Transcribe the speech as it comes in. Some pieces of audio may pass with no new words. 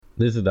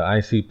This is the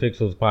IC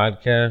Pixels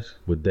podcast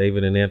with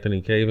David and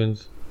Anthony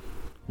Cavins.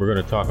 We're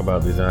going to talk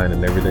about design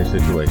in everyday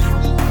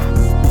situations.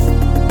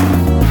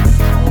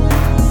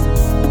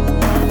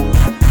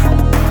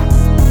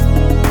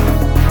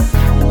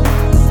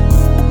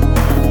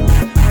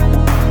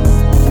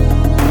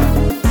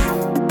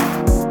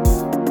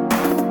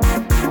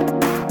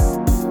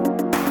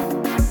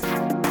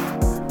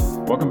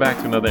 Welcome back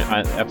to another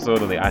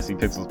episode of the IC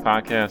Pixels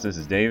podcast. This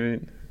is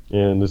David.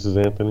 And this is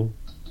Anthony.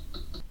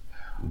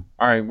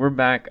 All right, we're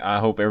back. I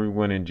hope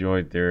everyone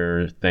enjoyed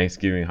their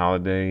Thanksgiving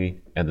holiday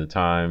at the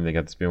time. They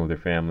got to spend with their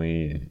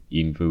family and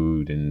eating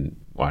food and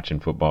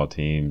watching football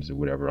teams or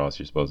whatever else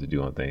you're supposed to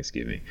do on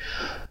Thanksgiving.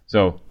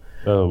 So,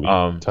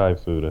 Thai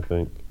food, I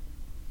think.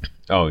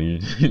 Oh, you're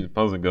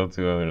supposed to go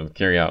to a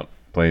carry-out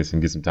place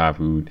and get some Thai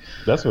food.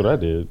 That's what I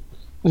did.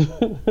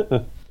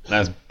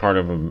 That's part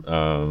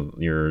of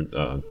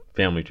your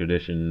family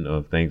tradition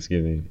of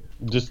Thanksgiving.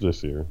 Just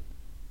this year.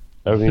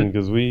 I mean,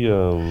 because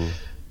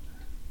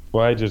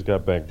I just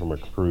got back from a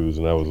cruise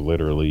and I was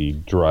literally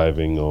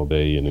driving all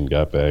day and then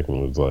got back and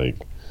was like,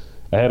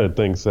 I had a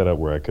thing set up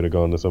where I could have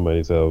gone to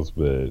somebody's house,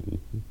 but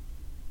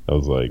I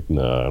was like,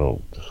 nah, I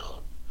don't.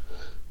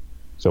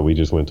 So we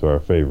just went to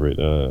our favorite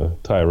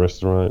Thai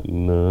restaurant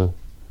and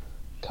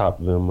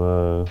copped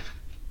them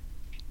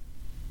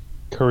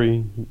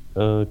curry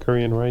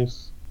and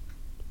rice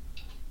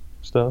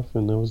stuff,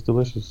 and it was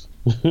delicious.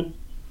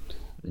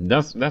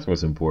 That's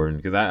what's important,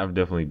 because I've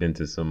definitely been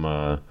to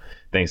some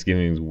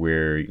Thanksgivings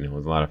where it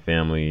was a lot of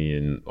family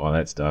and all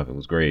that stuff. It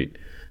was great,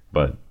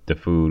 but the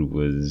food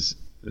was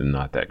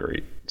not that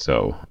great.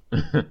 So,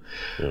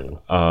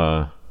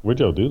 yeah.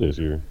 What'd y'all do this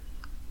year?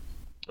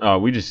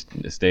 We just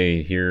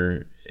stayed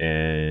here,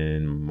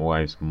 and my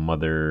wife's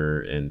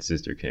mother and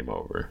sister came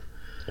over,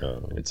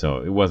 and so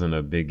it wasn't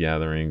a big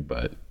gathering,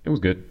 but it was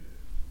good.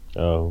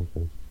 Oh,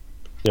 okay.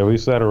 Yeah, we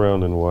sat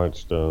around and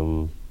watched.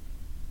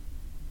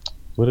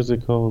 What is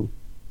it called?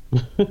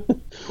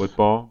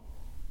 Football?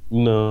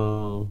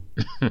 No.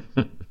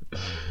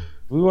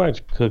 We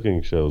watch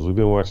cooking shows. We've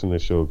been watching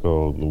this show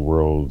called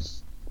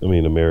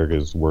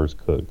America's Worst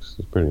Cooks.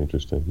 It's pretty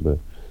interesting. But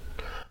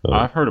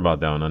I've heard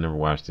about that one. I never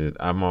watched it.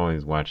 I'm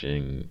always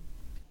watching.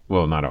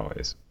 Well, not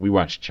always. We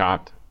watch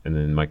Chopped, and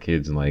then my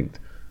kids liked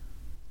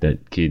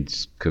that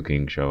kids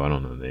cooking show. I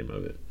don't know the name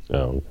of it.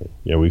 Oh, okay.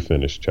 Yeah, we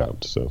finished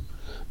Chopped, so.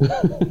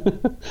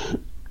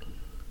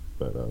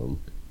 But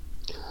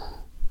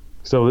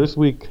so this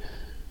week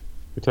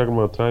we're talking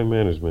about time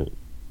management.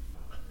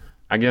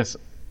 I guess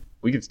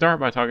we could start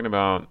by talking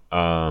about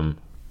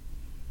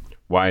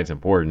why it's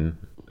important.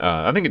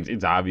 I think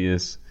it's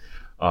obvious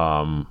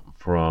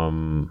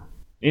from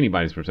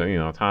anybody's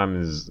perspective.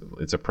 Time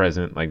it's a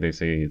present, like they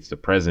say, it's the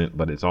present,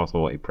 but it's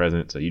also a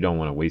present, so you don't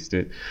want to waste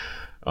it.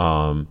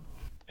 And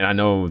I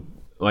know,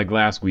 like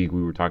last week,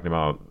 we were talking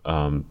about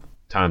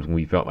times when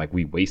we felt like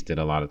we wasted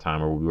a lot of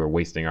time, or we were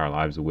wasting our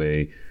lives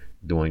away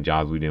doing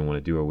jobs we didn't want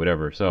to do or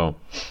whatever. So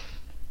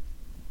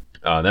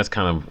that's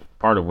kind of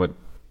part of what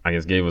I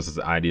guess gave us this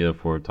idea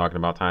for talking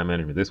about time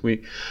management this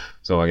week.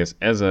 So I guess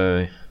as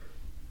a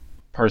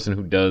person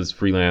who does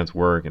freelance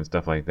work and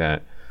stuff like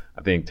that,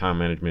 I think time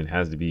management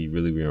has to be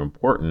really, really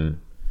important,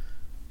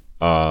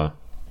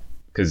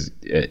 because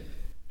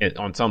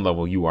on some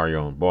level you are your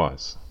own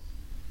boss.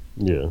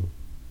 Yeah,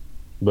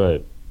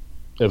 but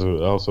as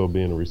also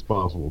being a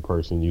responsible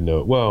person, and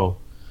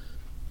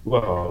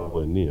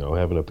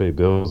having to pay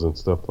bills and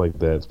stuff like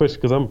that, especially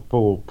because I'm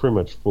pretty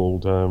much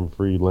full-time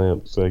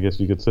freelance, I guess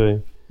you could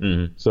say.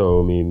 Mm-hmm.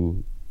 So, I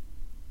mean,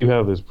 you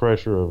have this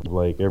pressure of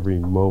like every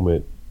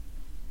moment,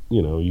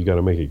 you got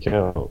to make it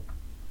count,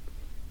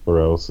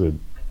 or else it's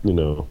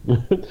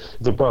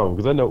a problem.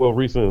 Because I know,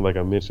 recently, like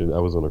I mentioned, I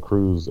was on a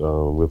cruise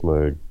with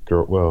my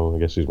girl. Well, I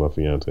guess she's my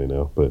fiance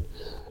now, but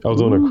I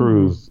was on a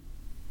cruise.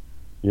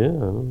 Yeah, I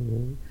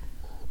don't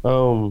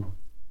know.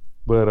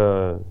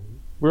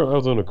 I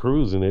was on a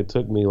cruise, and it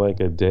took me like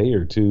a day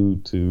or two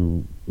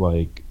to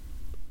like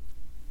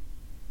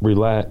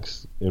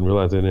relax and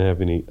realize I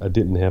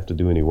didn't have to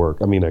do any work.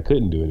 I mean, I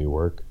couldn't do any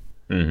work,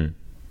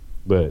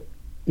 but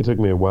it took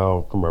me a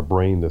while for my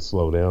brain to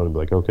slow down and be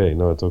like, okay,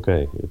 no, it's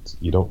okay.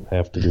 You don't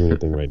have to do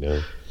anything right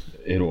now.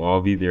 It'll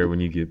all be there when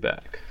you get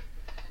back.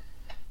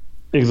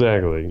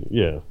 Exactly.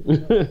 Yeah.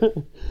 I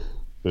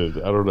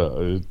don't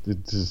know.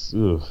 It's just,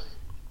 ugh.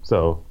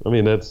 So, I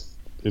mean, I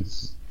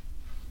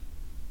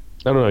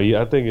don't know.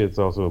 I think it's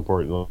also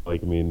important,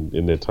 like, I mean,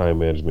 in the time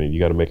management, you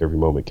got to make every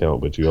moment count,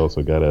 but you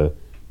also got to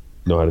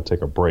know how to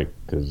take a break,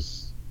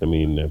 because, I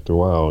mean, after a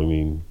while, I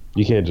mean,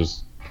 you can't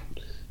just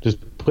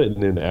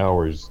putting in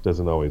hours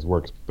doesn't always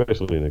work,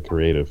 especially in a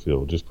creative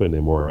field. Just putting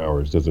in more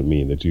hours doesn't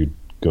mean that you're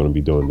going to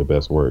be doing the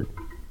best work.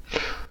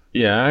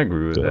 Yeah, I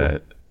agree with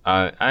that.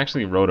 I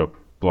actually wrote a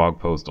blog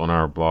post on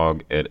our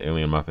blog at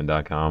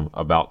alienmuffin.com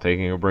about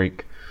taking a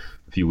break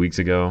a few weeks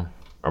ago,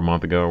 or a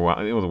month ago,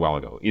 it was a while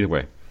ago. Either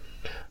way.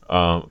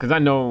 Because I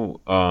know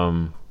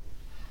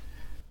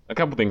a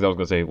couple things I was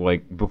going to say.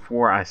 Like,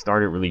 before I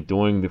started really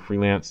doing the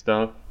freelance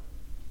stuff,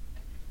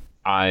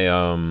 I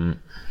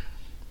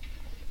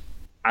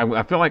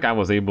I feel like I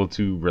was able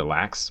to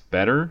relax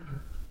better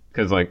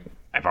because like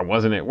if I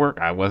wasn't at work,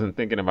 I wasn't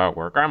thinking about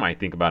work. Or I might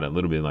think about it a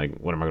little bit, like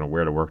what am I going to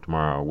wear to work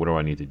tomorrow, or what do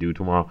I need to do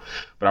tomorrow.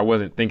 But I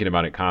wasn't thinking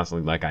about it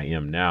constantly like I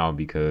am now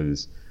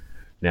because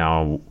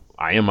now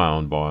I am my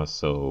own boss,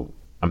 so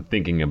I'm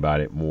thinking about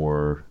it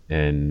more,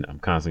 and I'm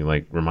constantly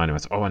like reminding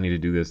myself, oh, I need to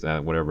do this,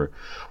 that, whatever.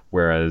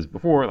 Whereas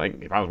before,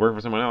 like if I was working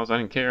for someone else, I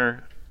didn't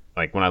care.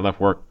 Like when I left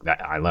work,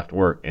 that I left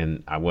work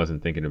and I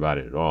wasn't thinking about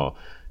it at all.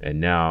 And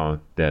now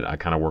that I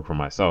kind of work for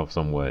myself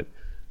somewhat,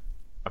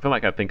 I feel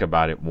like I think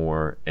about it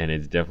more, and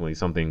it's definitely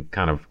something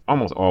kind of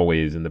almost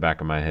always in the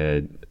back of my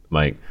head,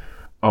 like,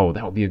 oh,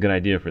 that would be a good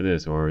idea for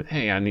this, or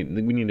hey, we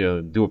need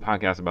to do a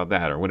podcast about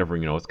that, or whatever.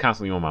 It's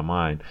constantly on my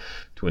mind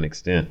to an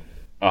extent.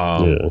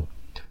 Yeah.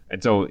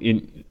 And so,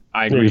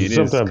 I agree, it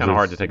is kind of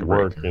hard to take a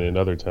break. And then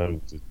other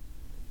times,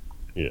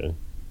 yeah,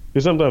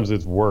 because sometimes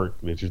it's work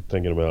that you're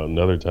thinking about, and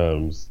other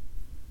times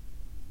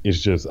it's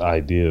just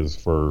ideas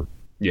for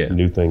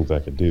new things I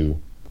could do,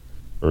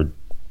 or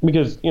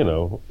because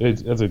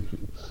it's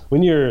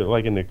when you're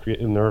like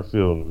in our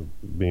field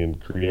being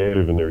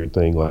creative and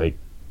everything, like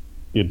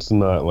it's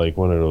not like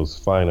one of those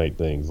finite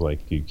things like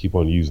you keep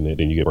on using it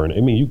and you get burned.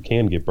 I mean, you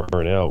can get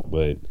burned out,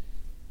 but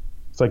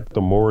it's like the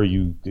more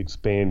you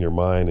expand your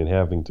mind and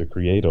having to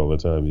create all the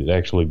time, it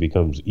actually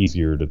becomes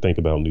easier to think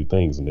about new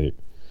things, and the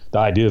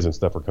ideas and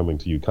stuff are coming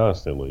to you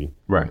constantly.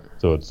 Right.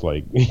 So it's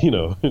like you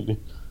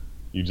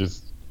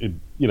just it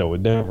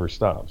never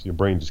stops. Your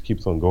brain just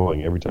keeps on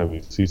going. Every time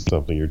you see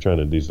something, you're trying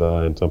to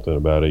design something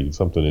about it.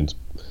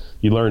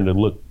 You learn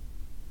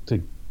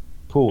to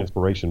pull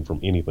inspiration from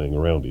anything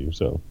around you.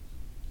 So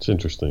it's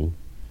interesting.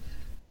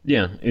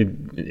 Yeah,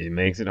 it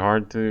makes it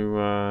hard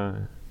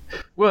to.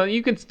 Well,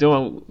 you can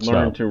still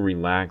learn to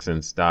relax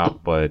and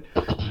stop, but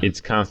it's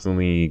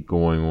constantly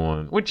going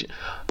on, which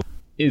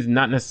is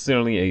not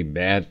necessarily a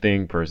bad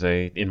thing per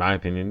se, in my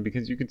opinion,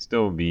 because you could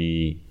still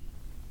be,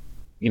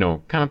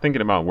 kind of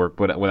thinking about work,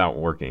 but without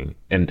working.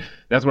 And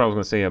that's what I was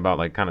going to say about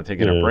like kind of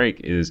taking a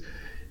break is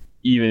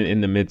even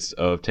in the midst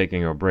of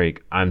taking a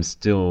break, I'm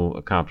still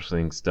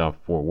accomplishing stuff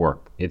for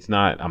work.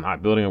 I'm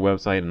not building a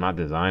website. I'm not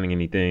designing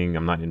anything.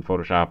 I'm not in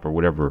Photoshop or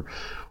whatever,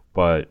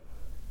 but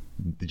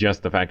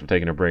just the fact of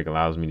taking a break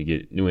allows me to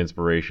get new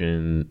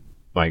inspiration.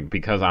 Like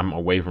because I'm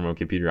away from a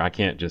computer, I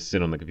can't just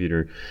sit on the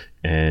computer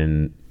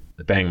and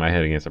bang my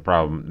head against a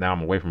problem. Now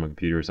I'm away from a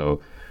computer,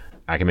 so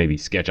I can maybe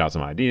sketch out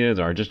some ideas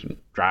or just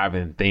drive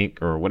and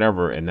think or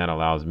whatever, and that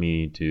allows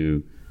me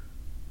to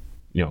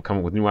come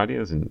up with new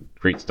ideas and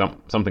create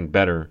something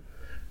better.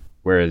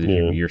 Whereas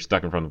if you're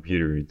stuck in front of the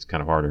computer, it's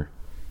kind of harder.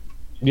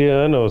 Yeah,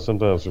 I know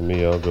sometimes for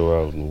me, I'll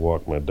go out and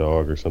walk my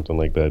dog or something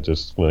like that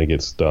just when I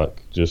get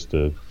stuck, just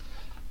to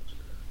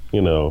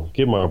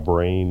get my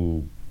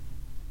brain,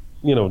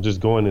 just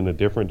going in a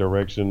different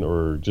direction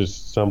or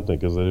just something.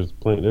 Because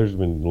there's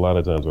been a lot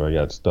of times where I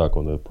got stuck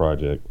on the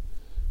project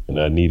and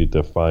I needed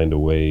to find a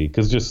way.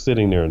 Because just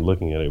sitting there and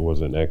looking at it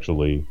wasn't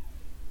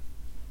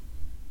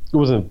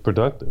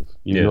productive.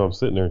 Even though I'm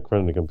sitting there in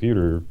front of the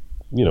computer,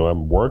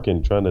 I'm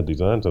working, trying to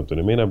design something.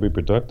 It may not be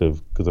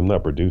productive because I'm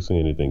not producing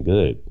anything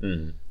good.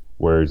 Mm-hmm.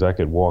 Whereas I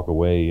could walk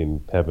away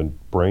and have a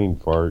brain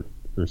fart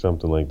or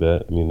something like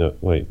that. I mean,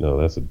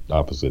 no, that's the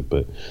opposite.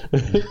 But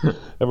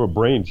have a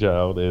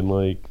brainchild and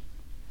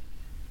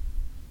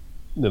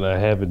then I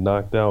have it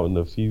knocked out in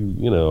a few,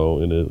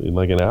 in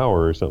like an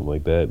hour or something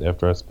like that.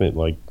 After I spent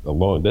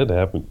that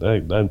happened. I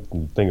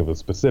think of a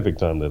specific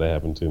time that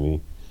happened to me.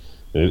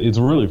 It's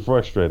really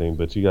frustrating,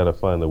 but you got to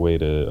find a way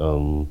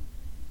to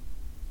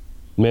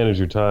manage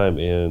your time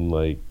and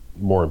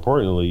more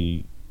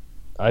importantly,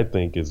 I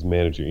think is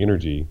manage your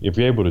energy. If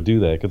you're able to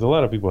do that, because a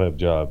lot of people have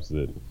jobs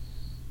that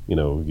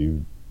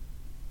you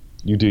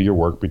do your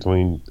work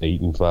between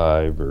 8 and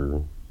 5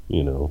 or, I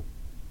don't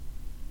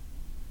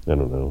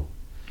know,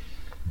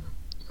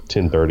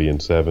 10:30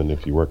 and 7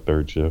 if you work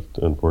third shift,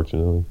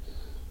 unfortunately.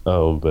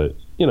 But,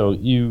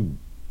 you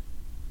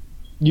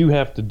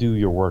have to do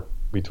your work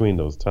between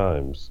those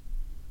times.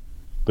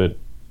 But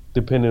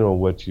depending on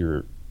what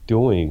you're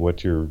doing,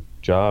 what your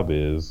job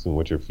is and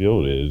what your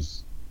field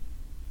is,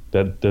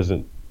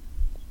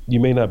 you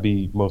may not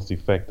be most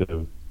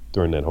effective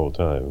during that whole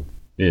time.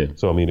 Yeah.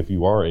 So, I mean, if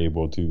you are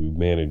able to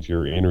manage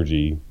your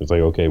energy, it's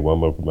like, okay,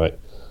 well,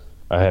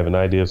 I have an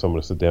idea, so I'm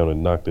going to sit down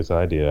and knock this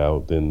idea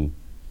out, then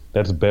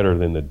that's better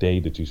than the day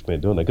that you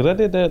spent doing that. Because I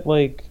did that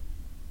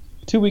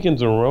 2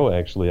 weekends in a row,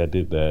 actually, I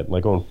did that.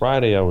 On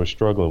Friday, I was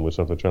struggling with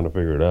something, trying to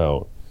figure it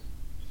out,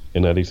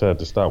 and I decided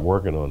to stop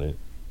working on it.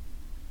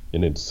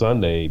 And then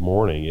Sunday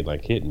morning, it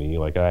hit me.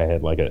 I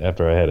had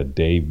after I had a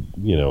day,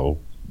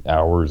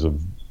 hours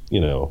of,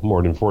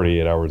 more than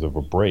 48 hours of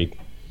a break,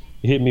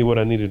 it hit me what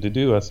I needed to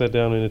do. I sat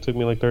down and it took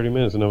me 30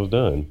 minutes and I was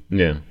done.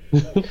 Yeah.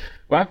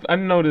 Well, I've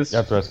noticed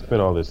after I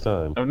spent all this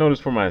time. I've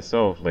noticed for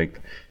myself,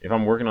 if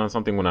I'm working on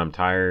something when I'm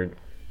tired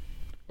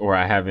or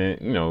I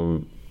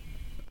haven't,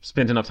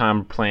 spent enough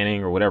time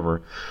planning or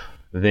whatever,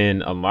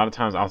 then a lot of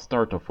times I'll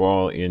start to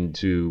fall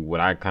into what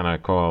I kind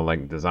of call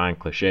design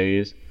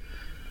cliches.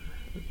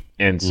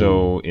 And Mm.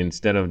 so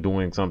instead of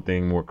doing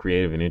something more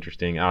creative and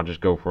interesting, I'll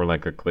just go for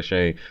like a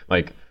cliche.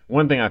 Like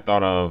one thing I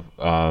thought of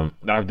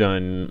that I've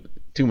done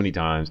too many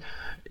times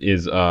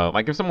is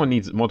like if someone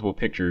needs multiple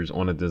pictures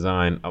on a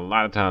design, a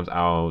lot of times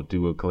I'll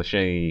do a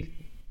cliche.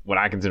 What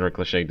I consider a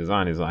cliche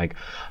design is like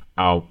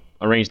I'll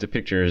arrange the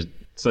pictures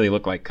so they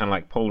look like kind of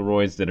like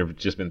Polaroids that have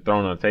just been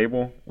thrown on a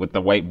table with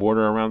the white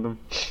border around them.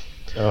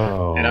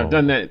 And I've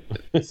done Oh.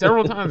 that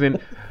several times, and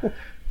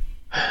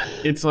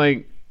it's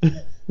like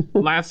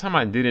last time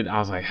I did it, I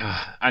was like,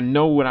 I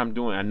know what I'm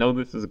doing. I know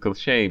this is a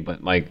cliche,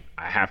 but like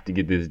I have to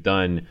get this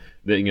done.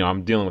 That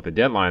I'm dealing with a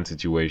deadline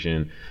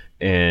situation,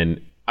 and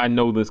I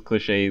know this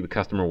cliche. The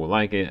customer will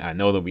like it. I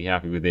know they'll be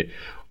happy with it,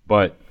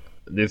 but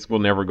this will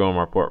never go in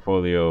my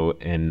portfolio,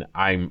 and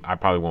I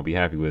probably won't be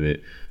happy with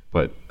it.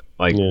 But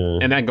like, Yeah.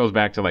 and that goes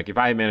back to like if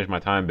I had managed my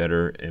time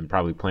better and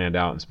probably planned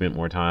out and spent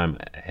more time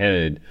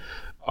ahead.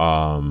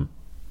 Um,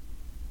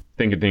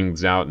 Thinking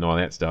things out and all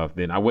that stuff,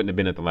 then I wouldn't have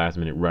been at the last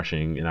minute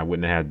rushing, and I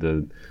wouldn't have had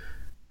to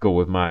go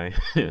with my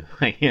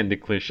my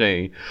handed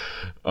cliche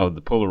of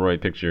the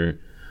Polaroid picture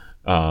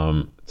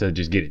to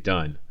just get it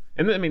done.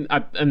 And then, I mean,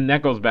 and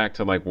that goes back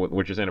to like what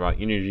you're saying about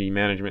energy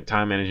management,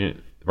 time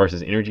management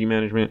versus energy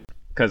management,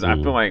 because I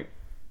feel Mm. like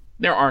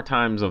there are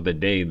times of the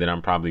day that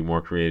I'm probably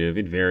more creative.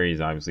 It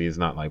varies, obviously. It's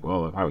not like,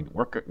 well, if I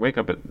wake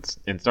up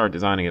and start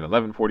designing at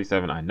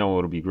 11:47, I know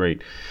it'll be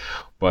great.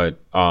 But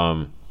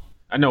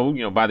I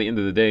know, by the end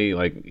of the day,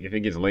 like if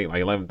it gets late,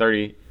 like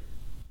 11:30,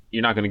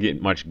 you're not going to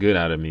get much good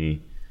out of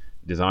me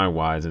design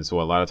wise. And so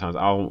a lot of times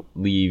I'll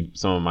leave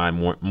some of my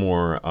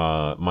more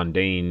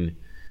mundane,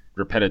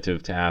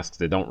 repetitive tasks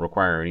that don't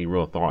require any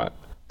real thought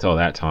till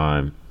that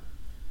time,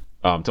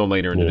 till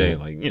later in the day. Yeah.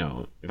 Like,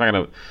 if I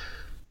gotta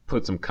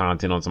put some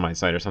content on somebody's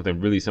site or something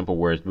really simple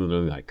where it's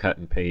literally like cut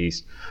and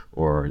paste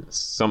or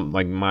some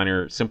like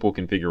minor simple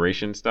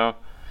configuration stuff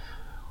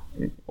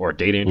or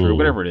data entry or Mm.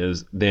 whatever it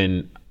is,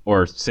 then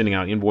or sending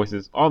out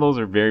invoices, all those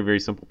are very, very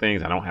simple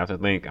things. I don't have to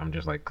think. I'm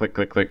just like click,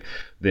 click, click.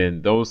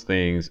 Then those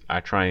things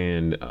I try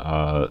and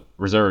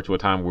reserve to a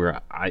time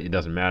where it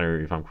doesn't matter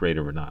if I'm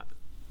creative or not.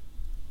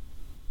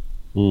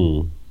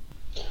 Mm.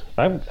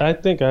 I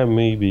think I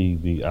may be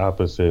the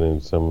opposite in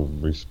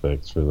some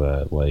respects for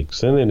that. Like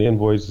sending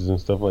invoices and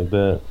stuff like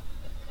that.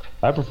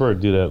 I prefer to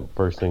do that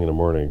first thing in the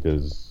morning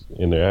because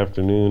in the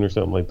afternoon or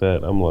something like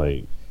that, I'm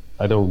like,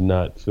 I do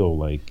not feel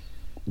like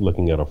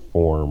looking at a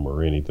form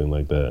or anything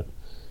like that.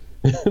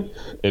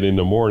 And in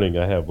the morning,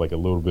 I have like a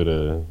little bit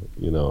of,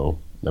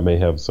 I may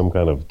have some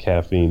kind of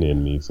caffeine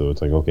in me. So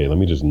it's like, okay, let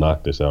me just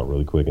knock this out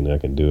really quick and I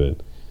can do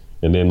it.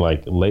 And then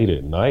like late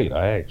at night,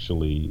 I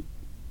actually,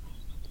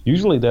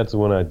 usually that's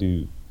when I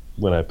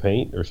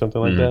paint or something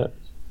like Mm-hmm. that,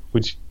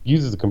 which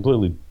uses a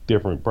completely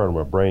different part of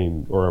my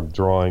brain or I'm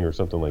drawing or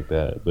something like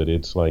that. But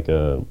it's like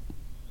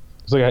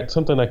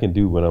something I can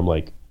do when I'm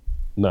like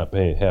not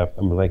paying half,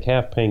 I'm like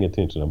half paying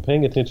attention. I'm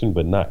paying attention,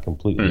 but not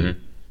completely. Mm-hmm.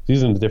 It's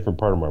using a different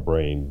part of my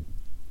brain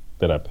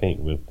that I paint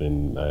with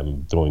and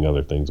I'm doing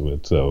other things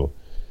with. So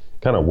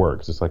it kind of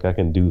works. It's like I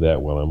can do that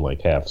while I'm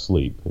like half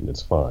asleep and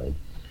it's fine.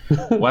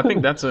 Well, I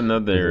think that's 'Cause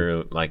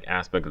another like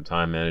aspect of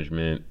time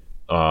management.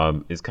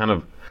 Is kind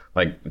of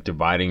like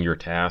dividing your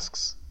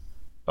tasks.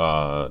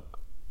 Because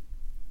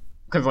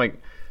like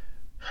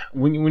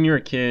when you're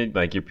a kid,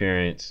 like your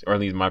parents, or at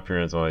least my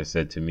parents, always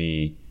said to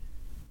me,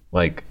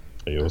 like,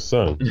 hey, yo,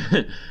 son.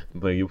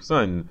 like, yo,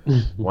 son,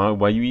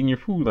 why you eating your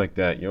food like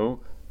that, yo?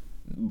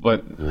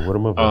 But What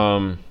am I about?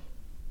 um,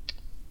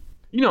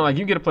 like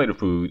you get a plate of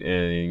food,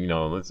 and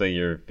let's say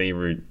your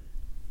favorite,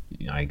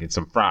 like it's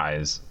some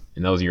fries,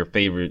 and those are your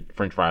favorite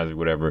French fries or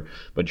whatever.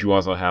 But you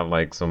also have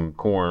like some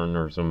corn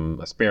or some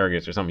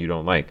asparagus or something you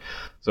don't like.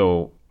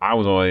 So I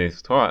was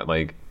always taught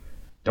like,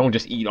 don't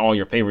just eat all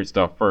your favorite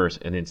stuff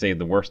first and then save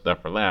the worst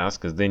stuff for last,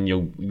 because then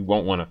you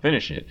won't want to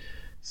finish it.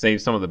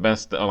 Save some of the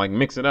best stuff, like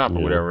mix it up or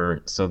Yeah.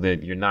 whatever, so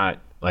that you're not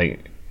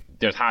like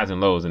there's highs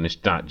and lows, and it's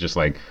not just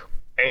like,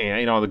 hey, I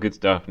ate all the good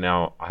stuff,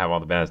 now I have all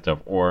the bad stuff,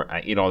 or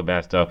I ate all the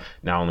bad stuff,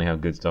 now I only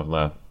have good stuff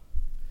left.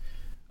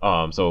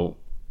 So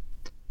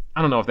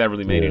I don't know if that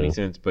really made any Yeah.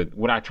 sense, but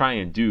what I try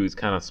and do is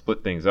kind of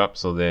split things up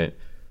so that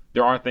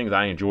there are things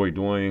I enjoy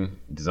doing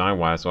design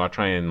wise. So I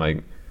try and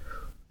like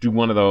do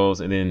one of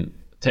those and then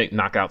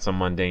knock out some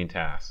mundane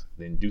tasks,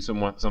 then do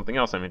something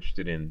else I'm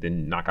interested in,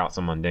 then knock out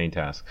some mundane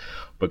tasks,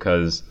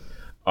 because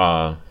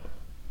uh,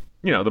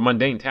 the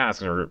mundane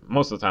tasks are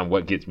most of the time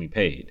what gets me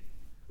paid,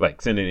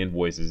 like sending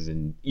invoices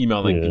and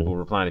emailing Yeah. people,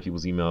 replying to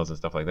people's emails and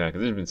stuff like that.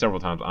 Because there's been several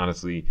times,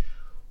 honestly,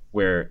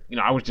 where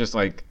I was just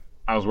like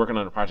I was working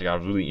on a project I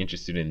was really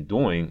interested in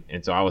doing,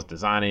 and so I was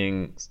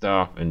designing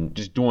stuff and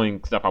just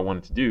doing stuff I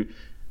wanted to do,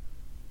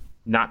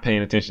 not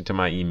paying attention to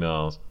my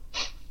emails.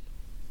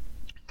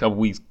 A couple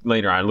weeks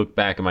later, I look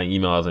back at my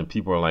emails and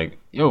people are like,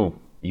 "Yo,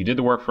 you did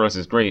the work for us.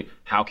 It's great.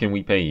 How can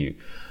we pay you?"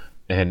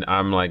 And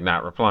I'm like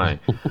not replying.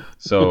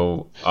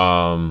 So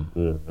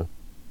Yeah.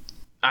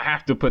 I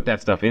have to put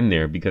that stuff in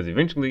there because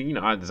eventually,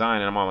 I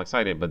design and I'm all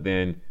excited, but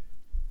then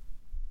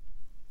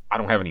I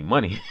don't have any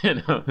money. I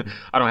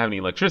don't have any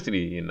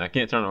electricity, and I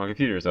can't turn on my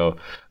computer. So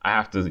I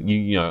have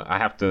to, I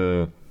have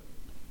to.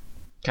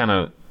 kind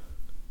of,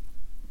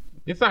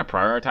 it's not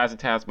prioritizing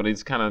tasks, but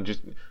it's kind of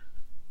just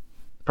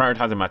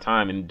prioritizing my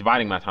time and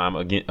dividing my time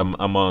again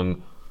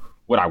among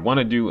what I want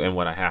to do and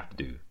what I have to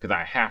do, because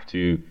I have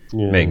to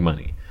make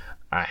money.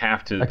 I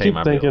have to pay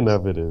my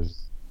bills.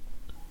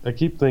 I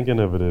keep thinking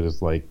of it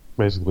as like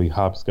basically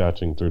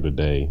hopscotching through the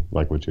day,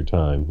 like with your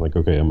time. Like,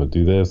 okay, I'm gonna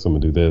do this, I'm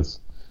gonna do this,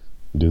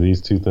 do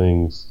these two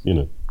things,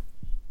 and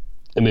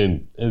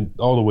then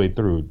all the way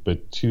through.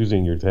 But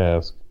choosing your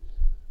task,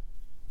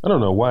 I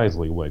don't know,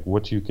 wisely, like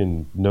what you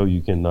can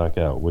knock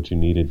out, what you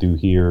need to do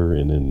here,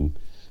 and then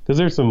because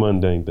there's some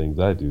mundane things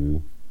I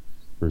do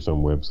for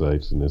some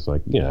websites, and it's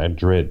like, I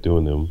dread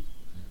doing them,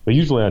 but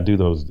usually I do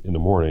those in the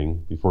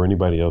morning before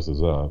anybody else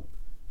is up,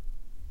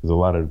 because a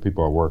lot of the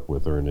people I work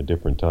with are in a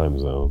different time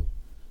zone.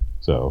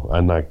 So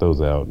I knock those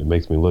out. It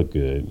makes me look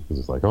good because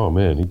it's like, oh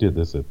man, he did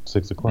this at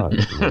 6 o'clock.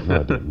 Like, no,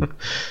 I didn't.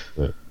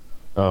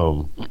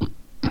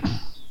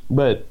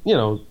 But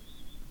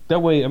that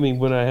way, I mean,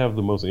 when I have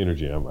the most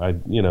energy, I'm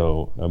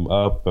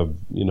up,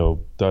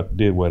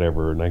 did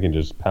whatever, and I can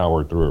just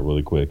power through it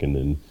really quick, and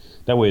then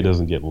that way it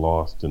doesn't get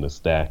lost in a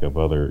stack of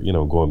other,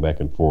 going back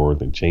and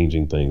forth and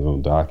changing things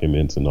on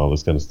documents and all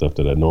this kind of stuff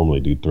that I normally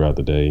do throughout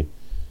the day.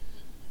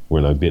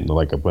 When I'm getting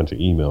like a bunch of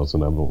emails,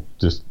 and I'm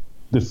just,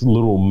 this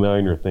little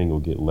minor thing will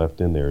get left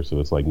in there,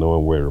 so it's like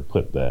knowing where to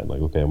put that.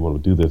 Like, okay, I'm going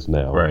to do this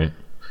now, right?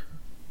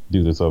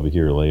 Do this over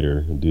here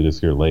later, and do this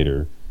here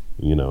later,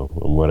 and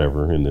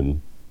whatever, and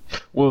then.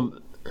 Well,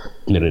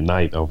 and then at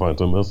night I'll find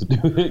something else to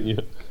do.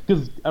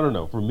 Because I don't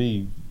know. For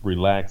me,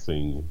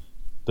 relaxing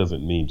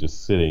doesn't mean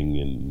just sitting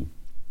and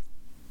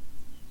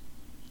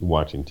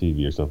watching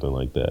TV or something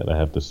like that. I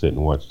have to sit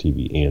and watch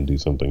TV and do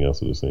something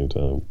else at the same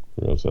time.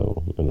 Or else I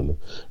don't know.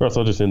 Or else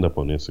I'll just end up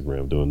on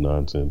Instagram doing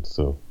nonsense.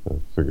 So I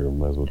figure I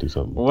might as well do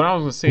something. What I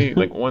was gonna say,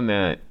 like on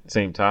that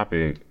same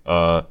topic,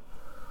 I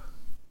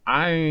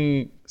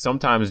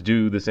sometimes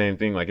do the same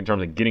thing, like in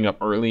terms of getting up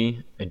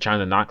early and trying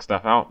to knock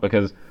stuff out,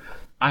 because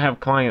I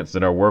have clients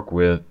that I work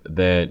with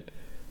that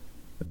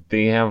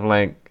they have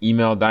like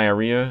email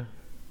diarrhea.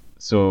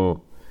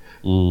 So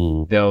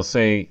they'll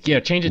say,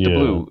 change it to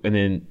blue. And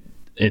then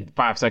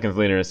 5 seconds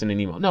later, I send an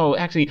email. No,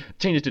 actually,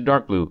 change it to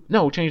dark blue.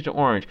 No, change it to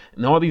orange.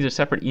 And all these are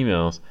separate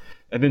emails.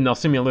 And then they'll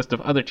send me a list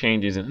of other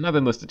changes and another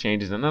list of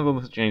changes and another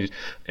list of changes.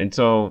 And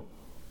so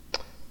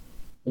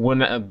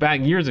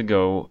back years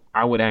ago,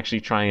 I would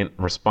actually try and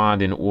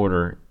respond in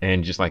order,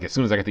 and just like as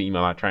soon as I get the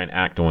email, I try and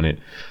act on it.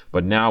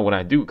 But now what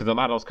I do, because a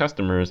lot of those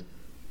customers,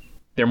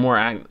 they're more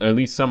at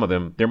least some of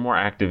them, they're more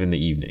active in the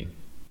evening,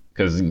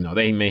 because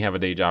they may have a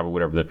day job or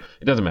whatever.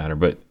 It doesn't matter,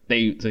 but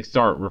they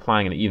start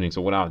replying in the evening.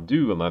 So what I'll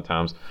do a lot of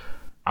times,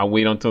 I'll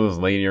wait until it's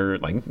later,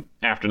 like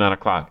after 9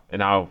 o'clock,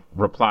 and I'll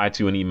reply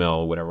to an email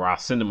or whatever. I'll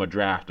send them a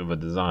draft of a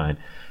design.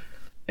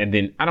 And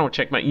then I don't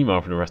check my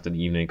email for the rest of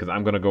the evening, because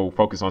I'm going to go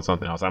focus on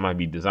something else. I might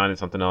be designing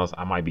something else.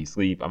 I might be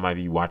asleep. I might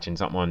be watching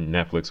something on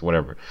Netflix,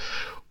 whatever.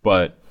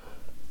 But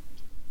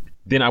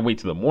then I wait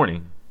till the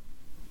morning,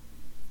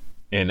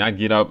 and I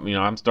get up,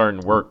 I'm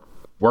starting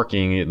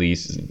working at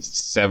least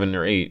 7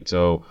 or 8.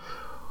 So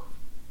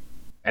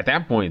at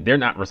that point, they're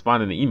not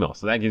responding to email.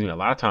 So that gives me a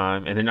lot of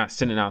time, and they're not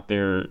sending out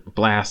their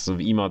blasts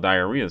of email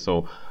diarrhea.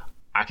 So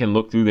I can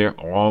look through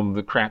all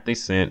the crap they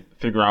sent,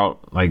 figure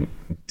out, like,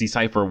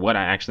 decipher what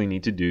I actually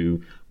need to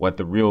do, what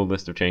the real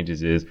list of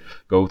changes is,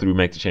 go through,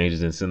 make the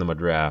changes, and send them a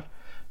draft.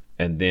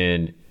 And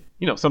then,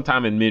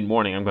 sometime in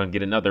mid-morning, I'm going to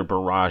get another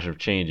barrage of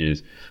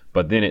changes.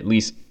 But then at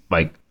least,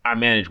 like, I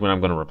manage when I'm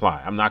going to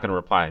reply. I'm not going to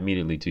reply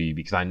immediately to you,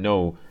 because I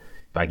know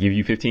if I give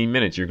you 15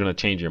 minutes, you're going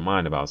to change your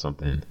mind about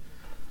something.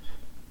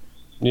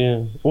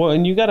 Yeah. Well,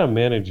 and you got to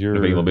manage your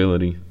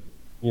availability.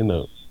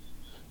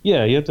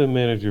 Yeah, you have to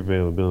manage your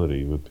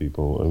availability with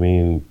people. I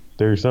mean,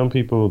 there are some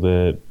people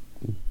that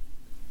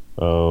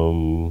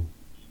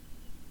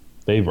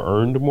they've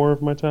earned more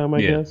of my time,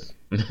 I guess.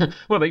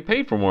 Well, they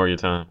paid for more of your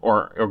time,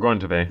 or going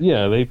to pay.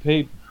 Yeah, they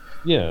paid.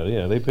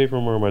 Yeah, they pay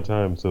for more of my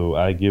time, so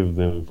I give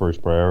them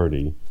first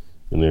priority.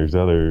 And there's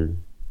other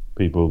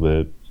people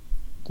that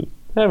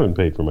haven't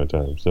paid for my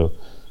time. So,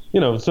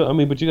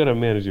 but you got to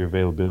manage your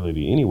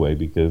availability anyway,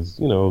 because,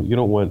 you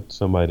don't want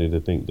somebody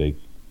to think they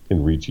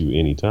can reach you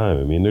anytime.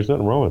 I mean, there's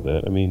nothing wrong with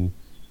that. I mean,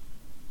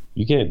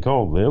 you can't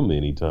call them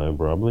anytime,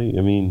 probably.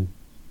 I mean,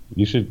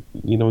 you should,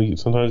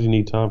 sometimes you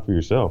need time for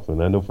yourself.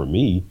 And I know for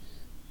me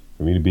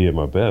to be at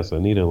my best, I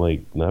need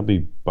to, not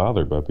be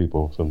bothered by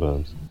people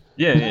sometimes.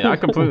 Yeah, I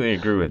completely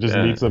agree with Just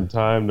that. Need some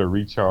time to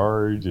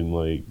recharge and,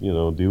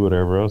 do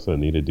whatever else I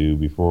need to do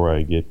before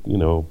I get,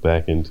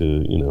 back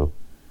into,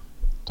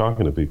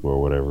 talking to people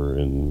or whatever.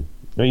 And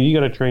I mean, you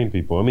got to train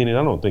people. I mean,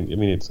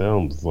 it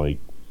sounds like,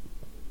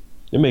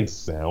 it makes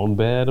sound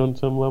bad on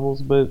some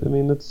levels, but I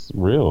mean, it's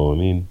real. I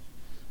mean,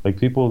 like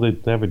people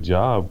that have a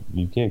job,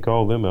 you can't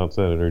call them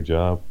outside of their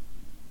job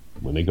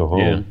when they go home.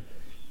 Yeah.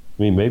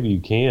 I mean, maybe you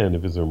can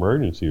if it's an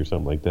emergency or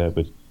something like that,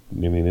 but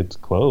I mean, it's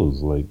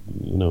closed,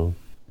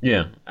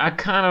 Yeah,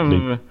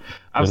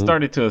 I've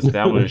started to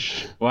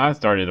establish, well, I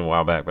started a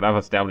while back, but I've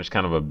established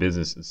kind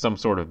of some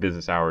sort of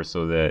business hours,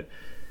 so that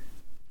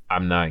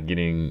I'm not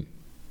getting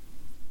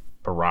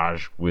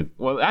barrage with.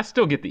 Well, I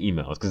still get the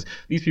emails because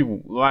a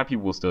lot of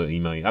people will still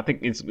email you. I think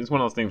it's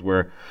one of those things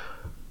where,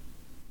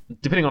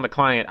 depending on the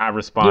client, I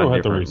respond You don't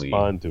have differently. to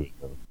respond to it,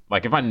 though.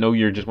 Like if I know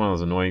you're just one of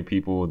those annoying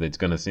people that's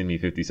gonna send me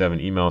 57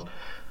 emails,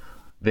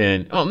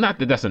 then not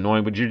that that's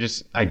annoying, but you're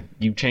just like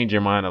you change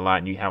your mind a lot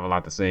and you have a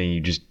lot to say and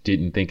you just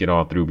didn't think it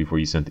all through before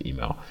you sent the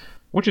email,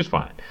 which is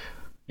fine.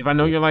 If I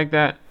know you're like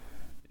that,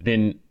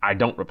 then I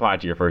don't reply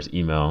to your first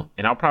email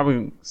and I'll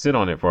probably sit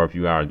on it for a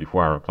few hours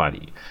before I reply to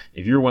you.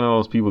 If you're one of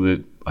those people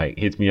that like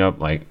hits me up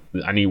like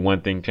I need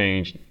one thing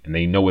changed and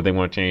they know what they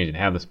want to change and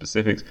have the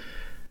specifics,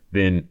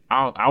 then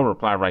I'll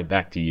reply right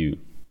back to you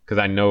because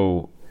I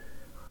know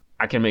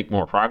I can make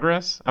more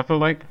progress. I feel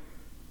like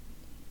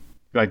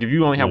if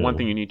you only have one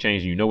thing you need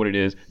changed, you know what it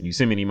is, and you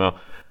send me an email,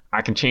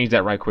 I can change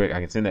that right quick.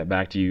 I can send that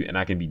back to you and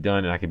I can be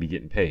done and I can be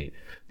getting paid.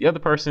 The other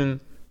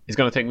person is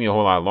going to take me a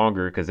whole lot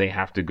longer because they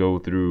have to go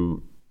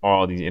through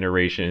all these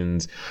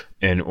iterations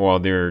and all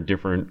their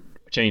different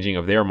changing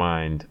of their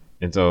mind.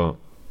 And so,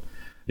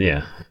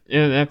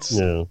 that's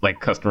like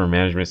customer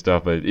management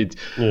stuff, but it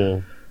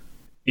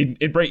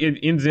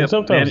ends up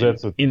sometimes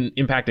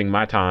impacting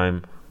my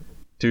time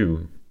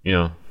too,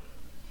 Yeah.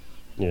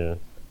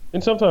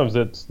 And sometimes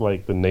that's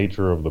like the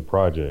nature of the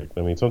project.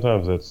 I mean,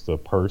 sometimes that's the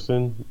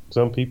person.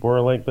 Some people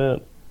are like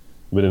that.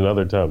 But in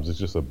other times, it's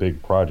just a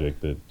big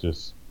project that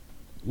just,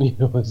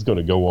 it's going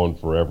to go on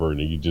forever.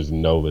 And you just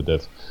know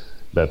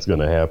that's going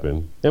to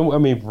happen. And I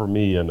mean, for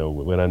me, I know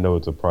when I know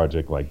it's a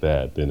project like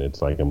that, then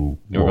it's like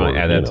you're going to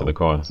add that to the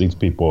cost. These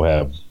people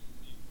have,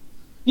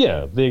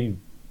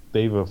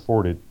 they've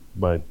afforded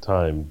my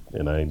time.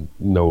 And I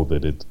know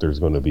that there's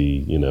going to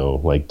be,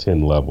 like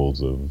 10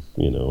 levels of,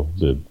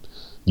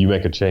 you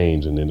make a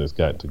change and then it's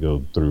got to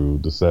go through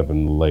the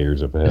 7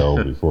 layers of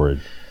hell before it,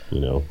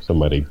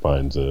 somebody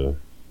finds a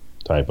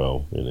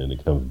typo and then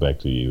it comes back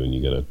to you and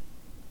you got to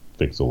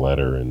fix a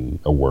letter and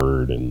a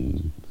word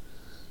and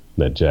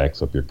that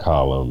jacks up your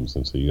columns.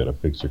 And so you got to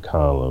fix your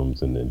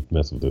columns and then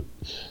mess with it.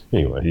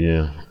 Anyway.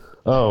 Yeah.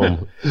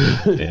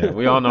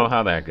 We all know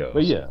how that goes.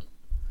 But yeah.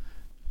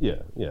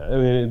 I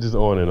mean, it's just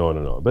on and on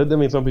and on. But I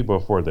mean, some people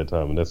afford that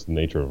time, and that's the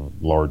nature of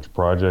large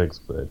projects.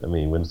 But I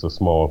mean, when it's a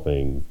small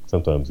thing,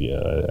 sometimes,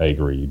 I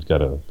agree. You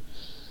gotta,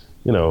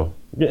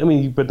 I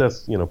mean, but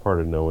that's part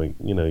of knowing.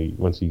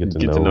 Once you get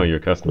to know your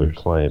customers,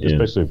 client,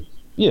 especially,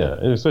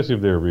 and especially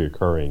if they're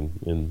reoccurring,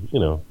 and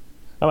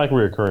I like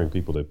reoccurring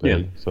people that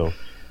pay. So,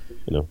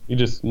 you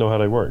just know how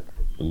they work,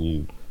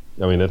 and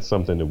I mean, that's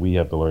something that we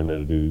have to learn how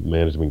to do: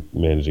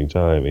 managing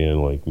time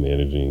and like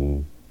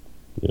managing.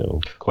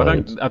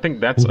 Clients. Well, I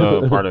think that's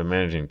a part of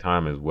managing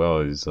time as well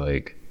is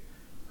like,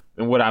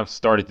 and what I've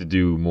started to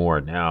do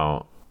more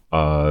now,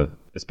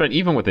 especially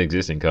even with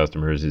existing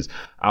customers, is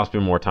I'll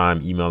spend more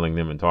time emailing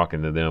them and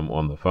talking to them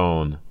on the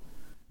phone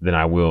than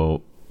I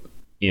will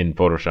in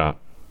Photoshop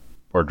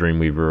or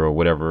Dreamweaver or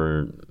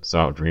whatever.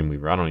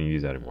 Dreamweaver, I don't even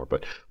use that anymore,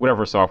 but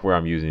whatever software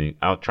I'm using,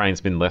 I'll try and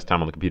spend less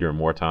time on the computer and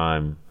more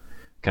time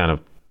kind of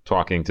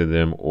talking to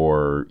them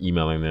or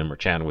emailing them or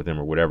chatting with them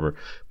or whatever,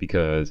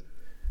 because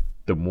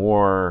the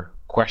more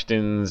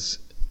questions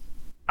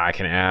I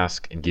can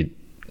ask and get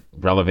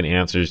relevant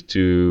answers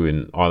to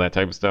and all that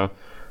type of stuff,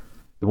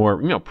 the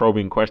more,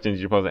 probing questions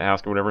you're supposed to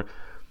ask or whatever,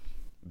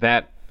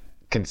 that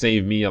can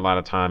save me a lot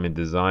of time in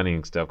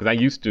designing stuff. Because I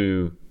used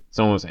to,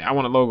 someone would say, I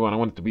want a logo and I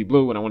want it to be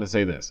blue and I want to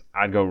say this.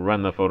 I'd go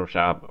run the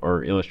Photoshop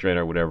or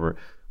Illustrator or whatever,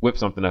 whip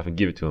something up and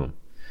give it to them.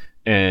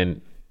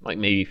 And like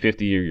maybe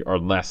 50 or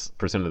less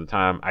percent of the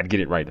time, I'd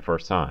get it right the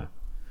first time.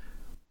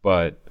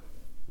 But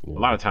a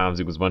lot of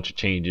times it was a bunch of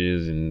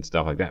changes and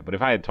stuff like that. But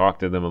if I had talked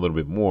to them a little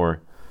bit more,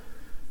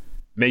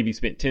 maybe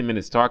spent 10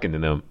 minutes talking to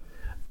them,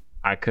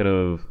 I could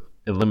have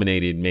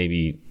eliminated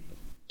maybe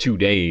 2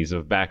 days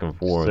of back and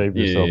forth. Save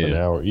yourself an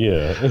hour.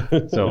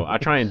 Yeah. So I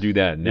try and do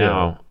that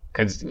now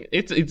because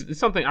it's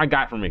something I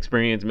got from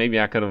experience. Maybe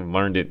I could have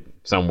learned it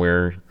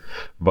somewhere,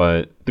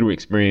 but through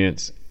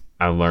experience,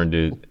 I learned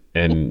it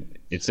and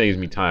it saves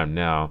me time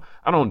now.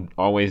 I don't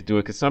always do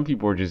it because some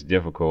people are just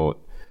difficult.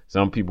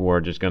 Some people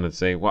are just going to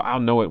say, well, I'll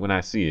know it when I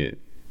see it.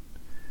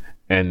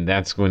 And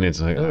that's when it's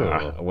like,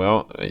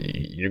 well,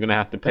 you're going to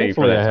have to pay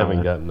for that I time.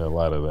 haven't gotten a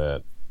lot of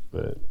that.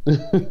 But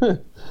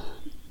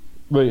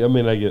but I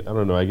mean, I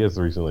don't know. I guess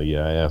recently,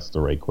 I asked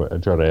the right I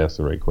try to ask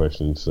the right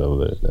questions so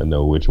that I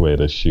know which way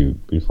to shoot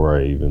before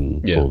I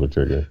even pull the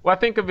trigger. Well, I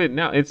think of it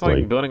now. It's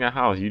like building a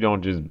house. You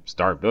don't just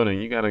start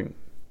building. You got to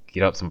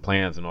get up some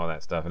plans and all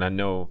that stuff. And I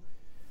know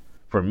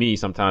for me,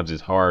 sometimes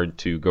it's hard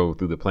to go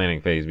through the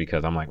planning phase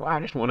because I'm like, well,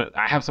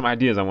 I have some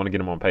ideas. I want to get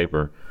them on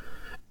paper.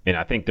 And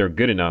I think they're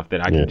good enough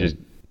that I can just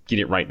get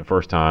it right the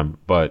first time.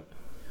 But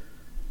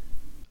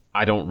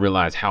I don't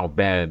realize how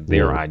bad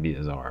their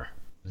ideas are.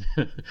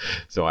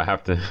 So I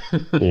have to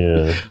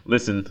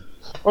listen.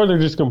 Or they're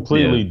just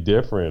completely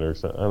different or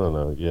something. I don't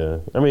know. Yeah.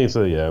 I mean,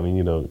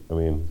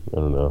 I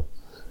don't know.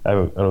 I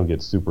don't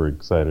get super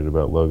excited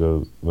about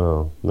logos.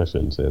 Well, I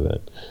shouldn't say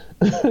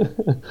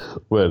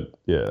that. But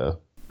yeah.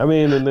 I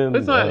mean, and then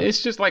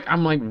it's just like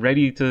I'm like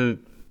ready to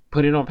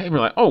put it on paper.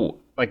 Like, oh,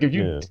 like if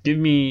you give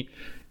me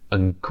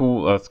a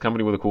cool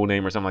company with a cool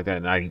name or something like that,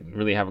 and I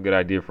really have a good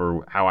idea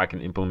for how I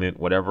can implement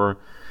whatever,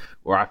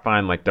 or I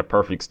find like the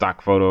perfect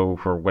stock photo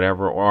for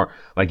whatever, or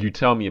like you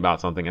tell me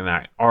about something and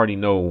I already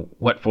know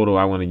what photo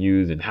I want to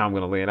use and how I'm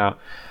going to lay it out,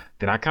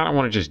 then I kind of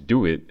want to just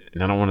do it,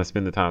 and I don't want to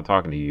spend the time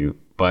talking to you,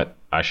 but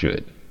I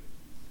should.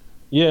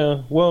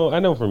 Yeah, well, I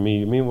know for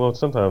me, I mean, well,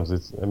 sometimes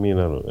it's, I mean,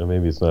 I don't know,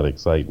 maybe it's not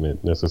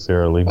excitement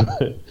necessarily,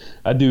 but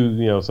I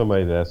do,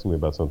 somebody asks me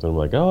about something, I'm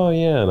like, oh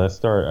yeah, and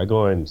I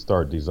go ahead and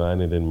start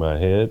designing it in my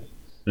head,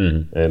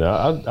 Mm-hmm. and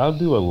I'll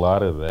do a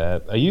lot of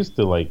that. I used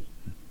to like,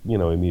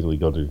 immediately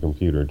go to the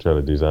computer and try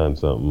to design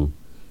something,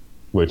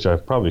 which I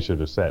probably should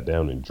have sat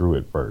down and drew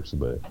it first,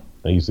 but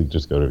I used to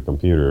just go to the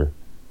computer.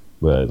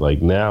 But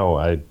like now,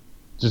 I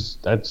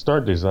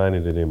start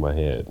designing it in my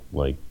head,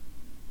 like,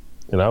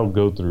 and I'll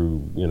go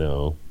through,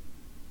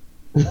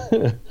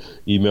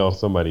 email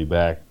somebody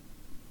back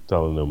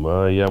telling them,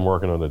 yeah, I'm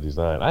working on the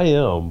design. I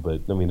am,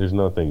 but I mean, there's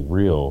nothing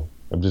real.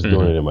 I'm just doing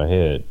Mm-hmm. it in my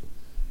head.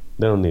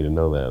 They don't need to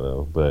know that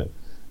though, but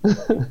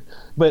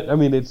but I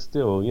mean, it's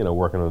still,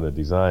 working on the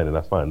design, and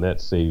I find that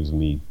saves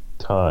me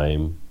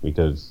time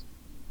because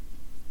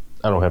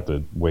I don't have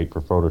to wait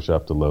for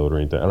Photoshop to load or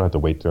anything. I don't have to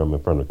wait till I'm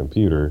in front of a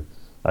computer.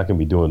 I can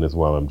be doing this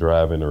while I'm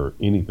driving or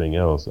anything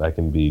else. I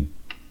can be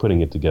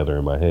putting it together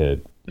in my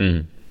head.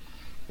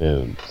 Mm-hmm.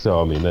 And so,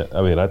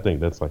 I think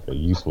that's like a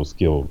useful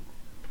skill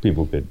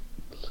people could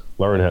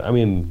learn how. I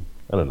mean,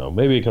 I don't know.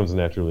 Maybe it comes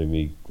naturally to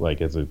me,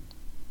 like as a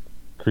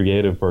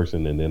creative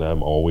person, and then I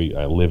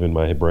live in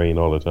my brain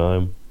all the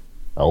time.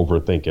 I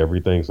overthink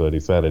everything, so I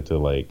decided to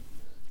like,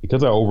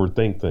 because I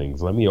overthink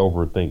things, let me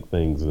overthink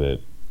things that,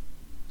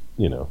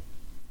 you know,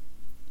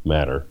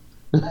 matter.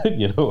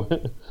 you know,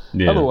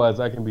 Yeah. Otherwise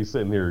I can be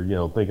sitting here,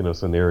 thinking of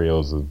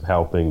scenarios of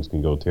how things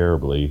can go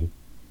terribly,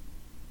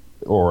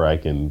 or I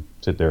can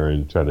sit there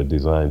and try to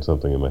design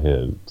something in my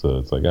head. So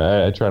it's like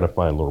I try to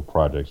find little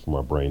projects for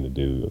my brain to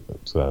do,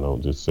 so I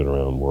don't just sit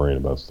around worrying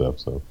about stuff.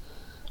 So,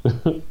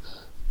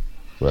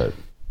 but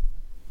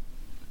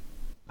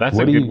That's a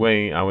what do good you?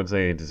 way, I would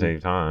say, to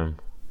save time.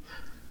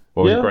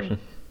 What was your Yeah, question?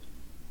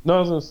 no, I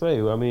was gonna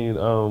say. I mean,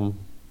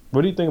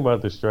 what do you think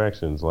about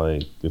distractions?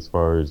 Like as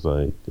far as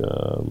like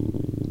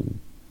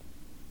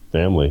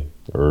family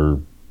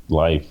or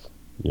life?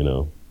 You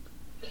know,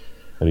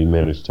 how do you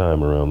manage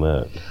time around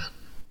that?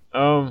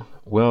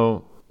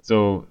 Well,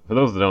 so for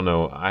those that don't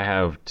know, I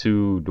have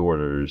two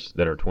daughters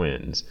that are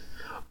twins.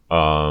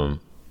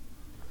 Um,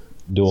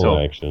 Dual so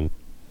action.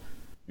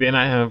 then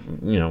I have,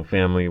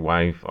 family,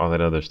 wife, all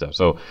that other stuff.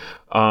 So,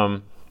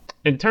 um,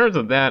 in terms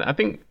of that, I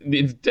think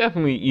it's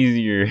definitely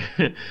easier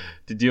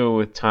to deal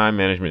with time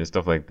management and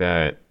stuff like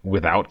that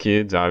without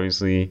kids,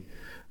 obviously.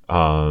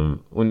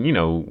 When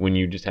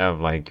you just have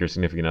like your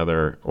significant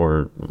other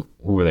or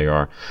whoever they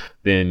are,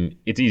 then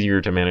it's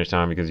easier to manage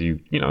time because you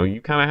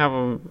kind of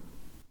have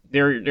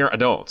they're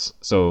adults,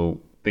 so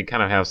they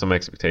kind of have some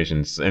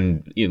expectations,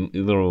 and a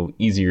little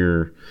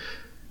easier.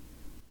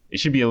 It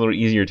should be a little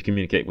easier to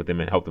communicate with them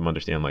and help them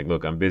understand, like,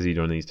 look, I'm busy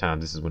during these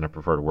times. This is when I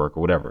prefer to work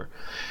or whatever.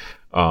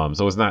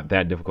 So it's not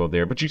that difficult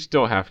there, but you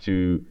still have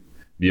to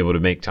be able to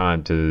make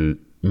time to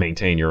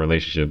maintain your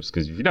relationships,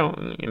 because if you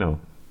don't,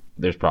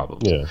 there's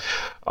problems. Yeah.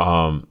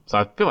 So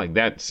I feel like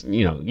that's,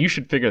 you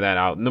should figure that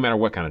out. No matter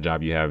what kind of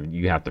job you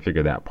have to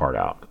figure that part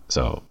out.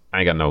 So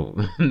I ain't got no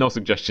no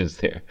suggestions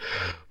there.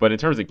 But in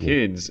terms of Yeah.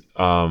 kids,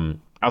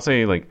 I'll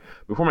say, like,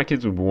 before my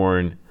kids were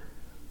born,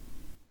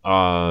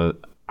 uh,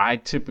 I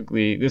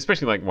typically,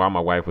 especially like while my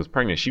wife was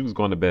pregnant, she was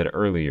going to bed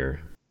earlier.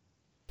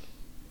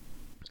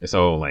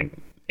 So like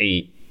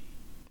 8,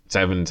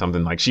 7,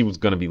 something, like she was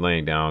going to be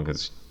laying down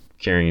because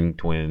carrying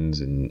twins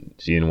and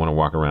she didn't want to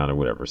walk around or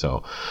whatever.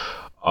 So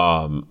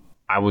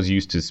I was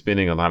used to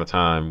spending a lot of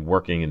time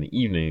working in the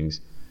evenings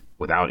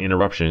without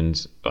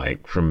interruptions,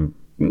 like from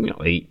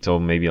 8 till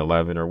maybe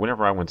 11 or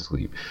whenever I went to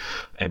sleep.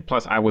 And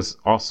plus, I was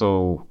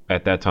also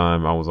at that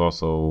time I was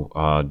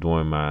also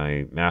doing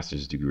my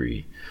master's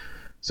degree,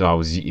 so I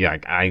was, yeah,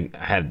 I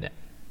had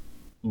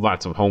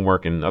lots of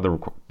homework and other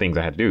things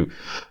I had to do.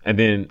 And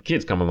then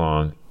kids come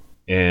along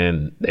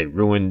and they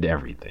ruined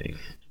everything.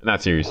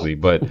 Not seriously,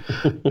 but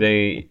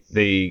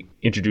they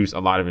introduce a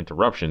lot of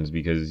interruptions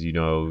because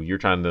you're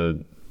trying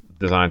to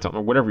design something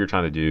or whatever you're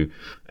trying to do,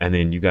 and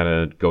then you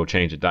gotta go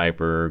change a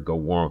diaper, go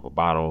warm up a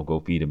bottle, go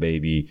feed a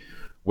baby,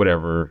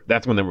 whatever.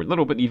 That's when they were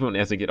little, but even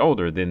as they get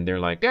older, then they're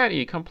like,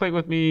 Daddy, come play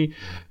with me.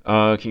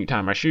 Can you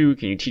tie my shoe?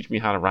 Can you teach me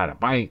how to ride a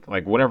bike?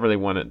 Like whatever they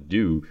want to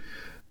do,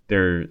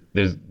 they're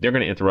gonna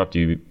interrupt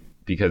you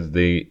because as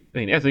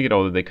they get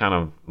older, they kind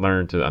of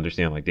learn to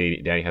understand, like,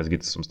 Daddy has to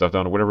get some stuff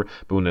done or whatever.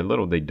 But when they're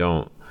little, they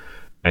don't.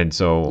 And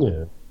so,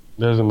 Yeah.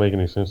 Doesn't make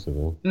any sense to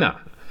them. no,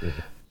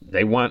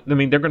 they're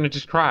going to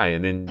just cry,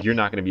 and then you're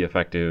not going to be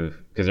effective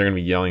because they're going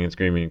to be yelling and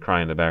screaming and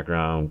crying in the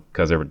background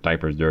because their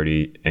diaper's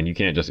dirty, and you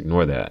can't just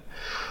ignore that.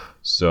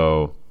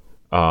 So,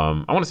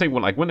 I want to say,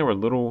 when they were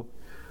little,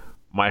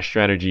 my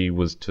strategy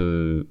was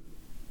to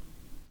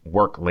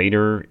work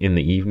later in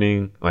the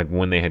evening, like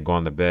when they had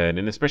gone to bed,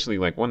 and especially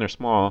like when they're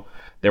small,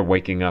 they're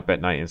waking up at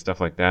night and stuff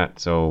like that.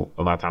 So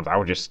a lot of times I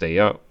would just stay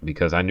up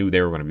because I knew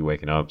they were going to be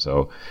waking up.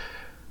 So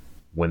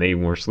when they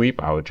were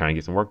asleep, I would try and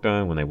get some work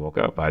done. When they woke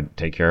up, I'd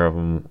take care of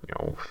them,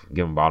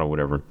 give them a bottle,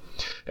 whatever.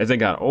 As they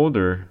got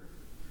older,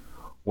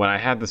 what I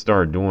had to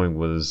start doing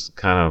was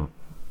kind of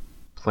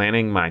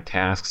planning my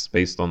tasks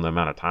based on the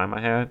amount of time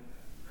I had.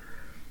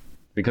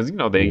 Because,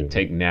 they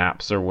take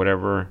naps or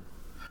whatever.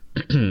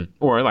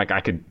 Or like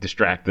I could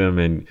distract them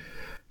and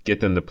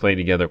get them to play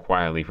together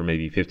quietly for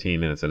maybe 15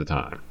 minutes at a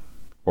time.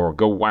 Or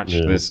go watch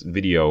this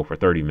video for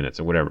 30 minutes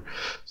or whatever.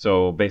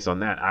 So based on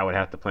that, I would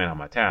have to plan out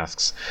my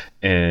tasks.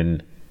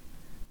 And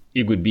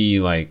it would be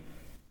like,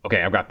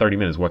 okay, I've got 30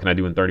 minutes. What can I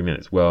do in 30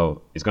 minutes?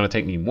 Well, it's going to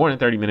take me more than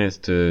 30 minutes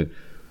to,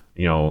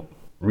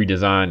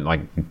 redesign,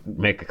 like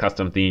make a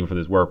custom theme for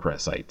this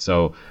WordPress site.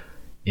 So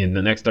in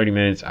the next 30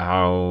 minutes,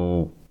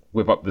 I'll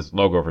whip up this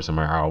logo for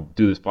somebody. I'll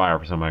do this flyer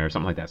for somebody or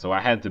something like that. So I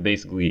had to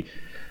basically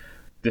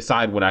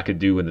decide what I could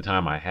do in the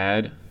time I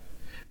had,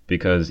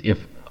 because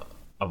if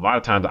a lot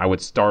of times I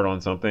would start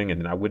on something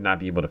and then I would not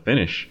be able to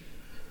finish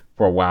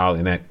for a while,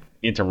 and that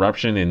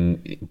interruption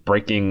and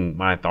breaking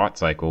my thought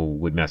cycle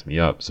would mess me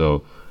up.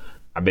 So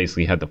I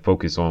basically had to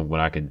focus on what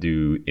I could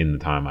do in the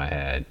time I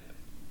had.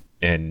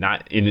 And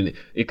not in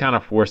it kind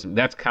of forced.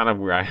 That's kind of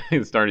where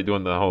I started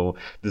doing the whole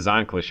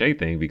design cliche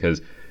thing,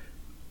 because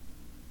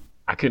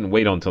I couldn't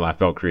wait until I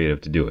felt creative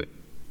to do it.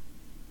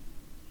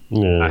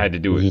 Yeah, I had to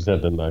do it. You just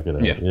had to knock it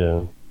out.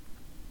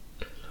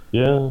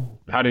 Yeah.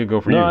 How did it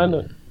go for you? I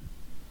know.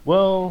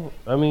 Well,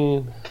 I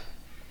mean,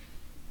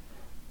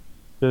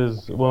 I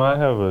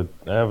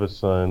have a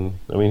son.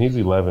 I mean, he's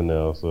 11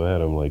 now, so I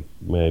had him like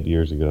mad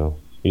years ago.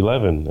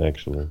 11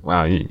 actually.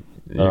 Wow,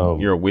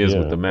 you're a whiz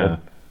with the math.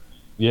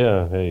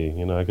 Yeah, hey,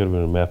 I could have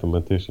been a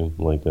mathematician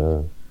like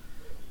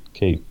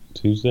Kate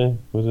Tuesday,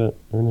 was that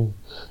her name?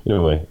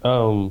 Anyway,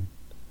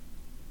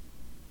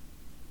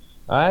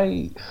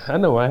 I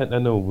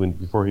know when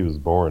before he was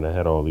born, I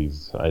had all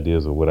these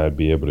ideas of what I'd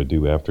be able to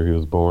do after he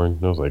was born.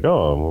 And I was like,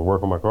 oh, I'm gonna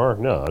work on my car.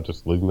 No, I'll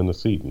just leave him in the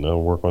seat and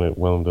I'll work on it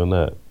while I'm doing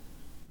that.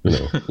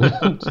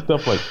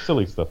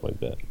 Silly stuff like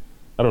that.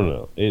 I don't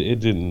know. It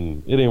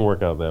didn't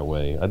work out that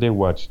way. I did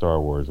watch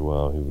Star Wars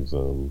while he was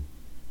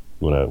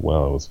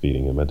while I was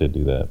feeding him. I did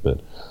do that, but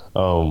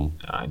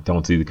I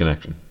don't see the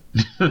connection.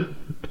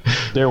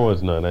 There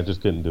was none. I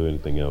just couldn't do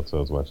anything else. I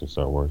was watching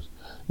Star Wars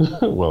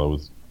while I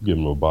was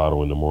giving him a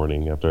bottle in the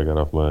morning after I got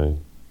off my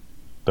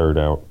third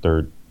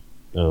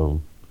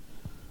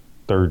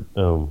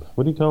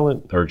what do you call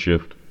it? Third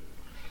shift.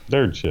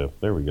 Third shift.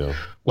 There we go.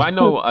 Well, I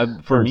know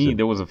for me,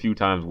 there was a few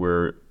times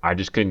where I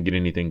just couldn't get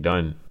anything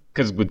done.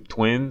 Because with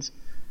twins,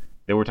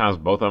 there were times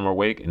both of them were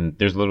awake and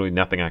there's literally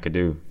nothing I could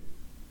do.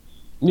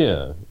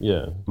 Yeah.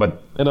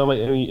 But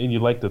and you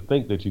like to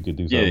think that you could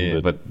do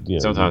something. But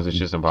sometimes it's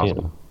just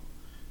impossible.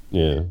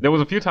 Yeah. There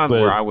was a few times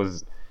where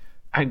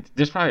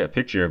there's probably a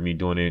picture of me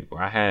doing it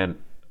where I had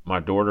my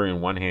daughter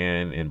in one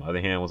hand and my other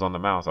hand was on the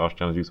mouse. I was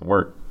trying to do some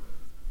work.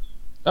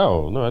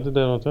 Oh, no, I did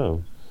that all the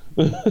time.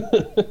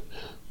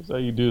 That's how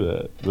you do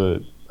that.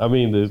 But I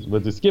mean,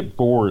 but to skip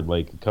forward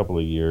like a couple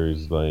of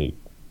years, like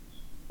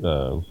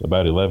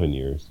about 11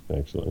 years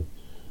actually,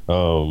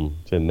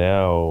 to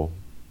now,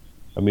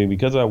 I mean,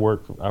 because I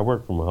work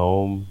from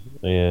home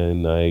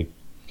and I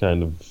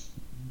kind of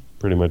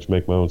pretty much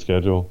make my own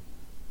schedule.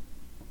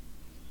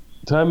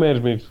 Time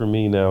management for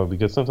me now,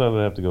 because sometimes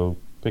I have to go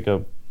pick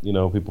up,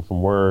 people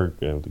from work.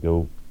 I have to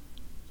go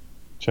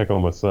check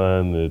on my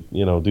son,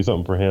 do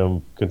something for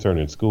him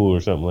concerning school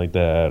or something like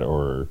that,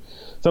 or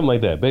something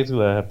like that.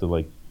 Basically, I have to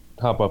like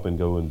hop up and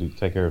go and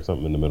take care of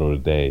something in the middle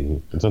of the day.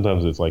 And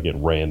sometimes it's like at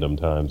random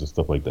times and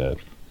stuff like that.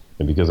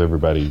 And because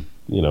everybody,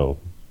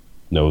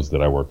 knows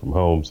that I work from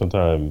home,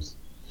 sometimes,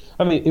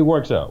 I mean, it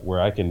works out where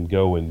I can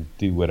go and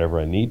do whatever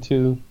I need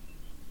to.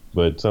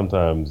 But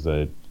sometimes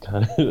that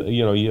kind of,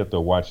 you have to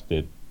watch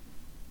that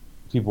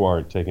people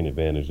aren't taking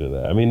advantage of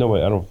that. I mean,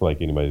 I don't feel like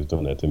anybody's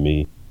done that to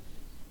me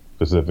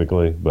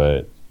specifically,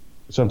 but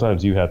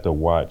sometimes you have to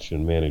watch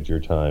and manage your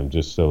time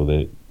just so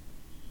that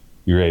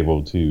you're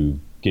able to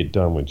get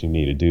done what you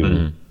need to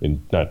do, and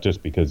not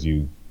just because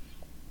you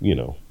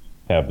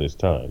have this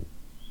time.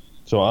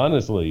 So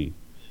honestly,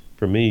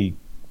 for me,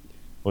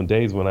 on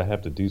days when I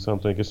have to do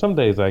something, because some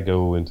days I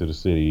go into the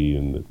city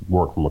and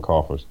work from a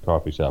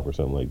coffee shop or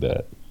something like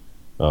that,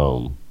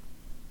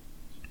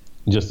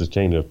 just to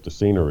change up the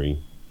scenery.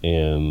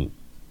 And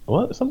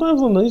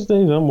sometimes on these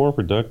days I'm more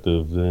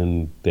productive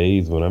than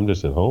days when I'm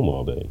just at home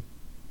all day,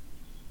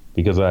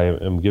 because I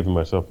am giving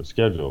myself a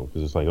schedule.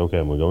 Because it's like, okay,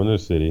 I'm gonna go into the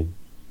city,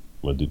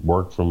 I'm gonna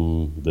work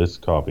from this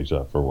coffee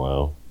shop for a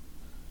while,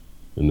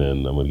 and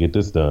then I'm gonna get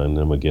this done. And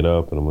I'm gonna get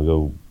up and I'm gonna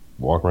go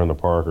walk around the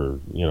park or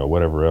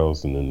whatever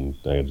else, and then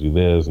I gotta do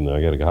this, and then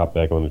I gotta hop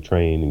back on the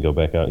train and go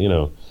back out,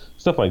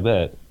 stuff like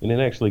that. And it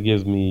actually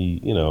gives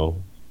me,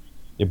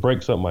 it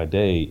breaks up my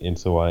day, and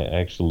so I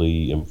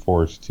actually am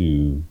forced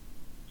to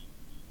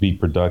be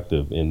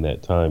productive in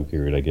that time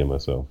period I give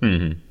myself.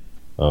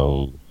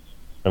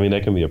 I mean,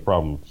 that can be a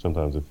problem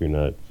sometimes if you're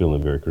not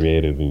feeling very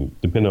creative, and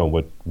depending on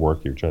what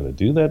work you're trying to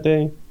do that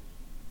day.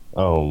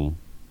 Um,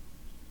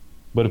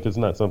 but if it's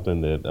not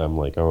something that I'm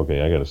like, oh,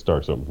 okay, I got to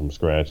start something from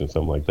scratch and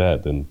something like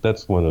that, then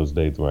that's one of those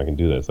days where I can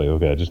do that. It's like,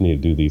 okay, I just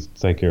need to do these,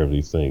 take care of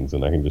these things,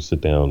 and I can just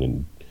sit down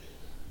and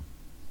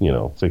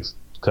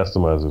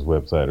customize this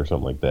website or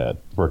something like that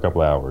for a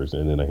couple hours,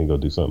 and then I can go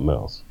do something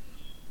else.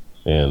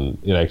 And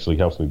it actually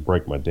helps me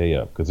break my day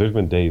up because there's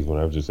been days when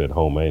I was just at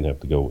home, I didn't have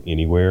to go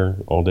anywhere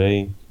all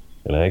day,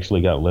 and I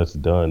actually got less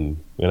done,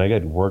 and I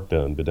got work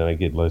done, but then I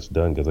get less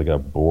done because I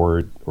got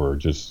bored or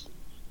just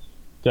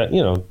you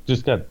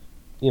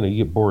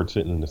get bored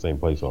sitting in the same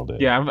place all day.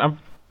 Yeah,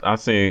 I'll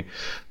say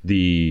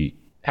the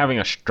having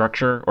a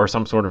structure or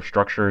some sort of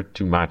structure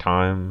to my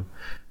time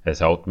has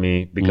helped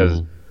me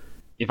because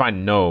if I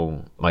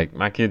know like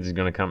my kids is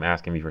gonna come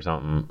asking me for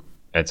something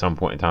at some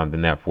point in time,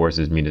 then that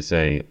forces me to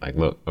say like,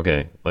 look,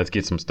 okay, let's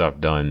get some stuff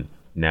done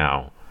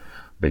now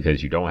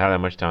because you don't have that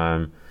much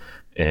time,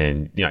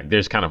 and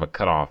there's kind of a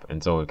cutoff,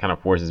 and so it kind of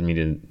forces me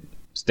to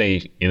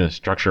stay in a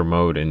structure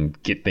mode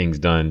and get things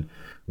done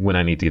when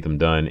I need to get them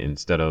done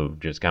instead of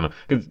just kind of,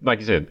 because like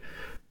you said,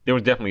 there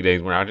was definitely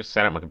days when I just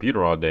sat at my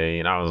computer all day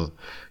and I was,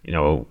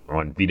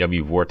 on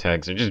VW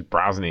Vortex or just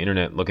browsing the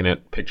internet, looking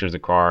at pictures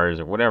of cars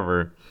or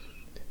whatever.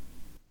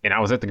 And I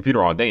was at the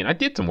computer all day and I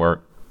did some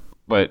work,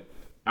 but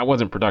I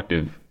wasn't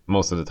productive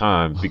most of the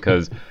time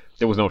because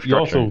there was no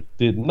structure. You also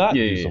did not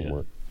do some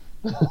work.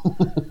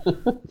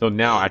 So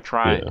now I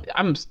try.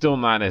 I'm still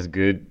not as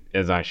good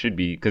as I should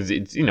be because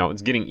it's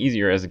getting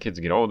easier as the kids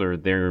get older.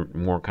 They're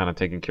more kind of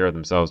taking care of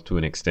themselves to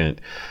an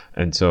extent,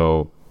 and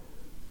so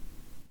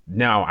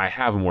now I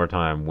have more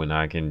time when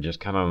I can just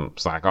kind of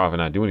slack off and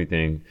not do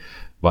anything.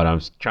 But I'm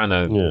trying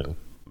to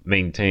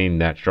maintain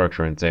that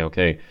structure and say,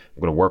 okay, I'm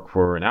going to work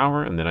for an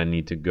hour and then I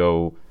need to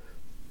go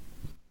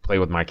play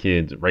with my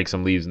kids, rake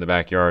some leaves in the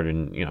backyard,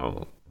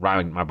 and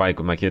ride my bike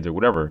with my kids or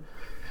whatever.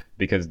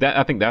 Because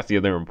I think that's the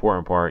other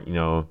important part,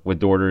 with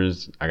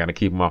daughters, I got to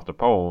keep them off the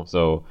pole.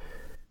 So,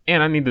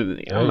 and I need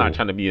to, I'm not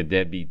trying to be a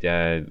deadbeat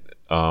dad,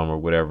 or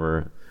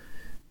whatever.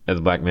 As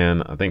a black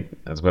man, I think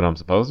that's what I'm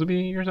supposed to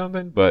be or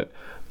something. But,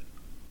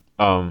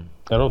 I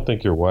don't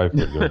think your wife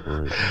would go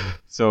for it.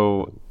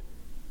 So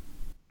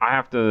I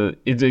have to,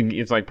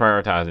 it's like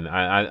prioritizing.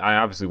 I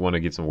obviously want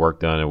to get some work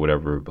done or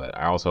whatever, but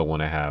I also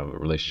want to have a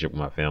relationship with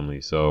my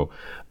family. So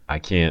I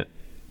can't,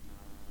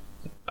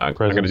 I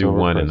got to do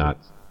one and not,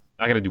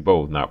 I got to do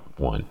both, not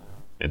one.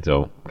 And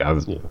so,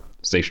 guys,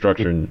 stay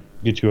structured.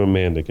 Get you a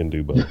man that can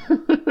do both.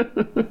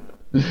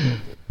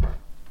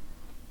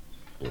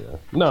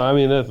 No, I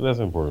mean that's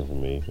important for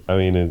me. I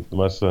mean,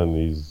 my son,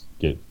 he's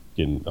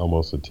getting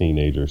almost a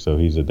teenager, so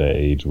he's at that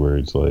age where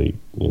it's like,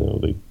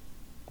 they,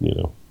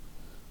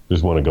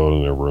 just want to go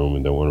in their room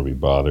and don't want to be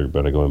bothered,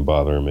 but I go and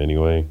bother him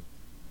anyway,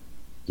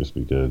 just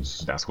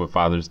because. That's what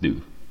fathers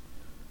do.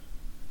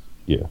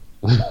 Yeah,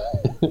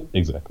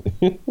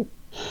 exactly.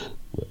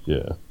 But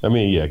yeah, I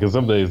mean, because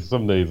some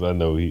days I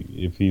know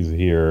if he's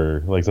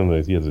here, like some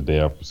days he has a day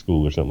off for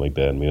school or something like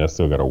that. I mean, I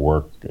still got to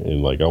work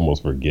and like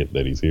almost forget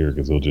that he's here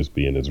because he'll just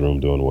be in his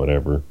room doing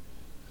whatever,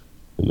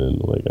 and then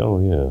like, oh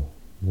yeah,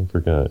 I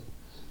forgot.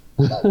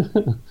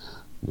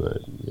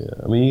 But yeah,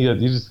 I mean,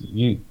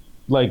 you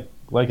like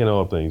in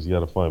all things, you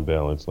got to find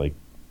balance. Like,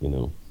 I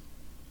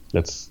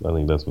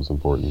think that's what's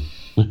important.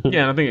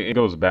 Yeah, and I think it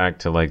goes back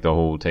to like the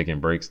whole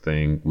taking breaks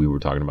thing we were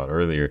talking about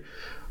earlier.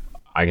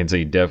 I can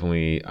say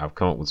definitely I've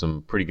come up with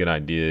some pretty good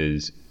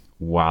ideas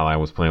while I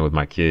was playing with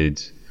my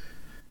kids.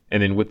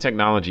 And then with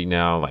technology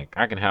now, like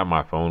I can have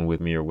my phone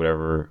with me or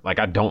whatever. Like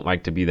I don't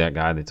like to be that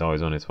guy that's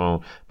always on his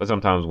phone. But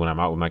sometimes when I'm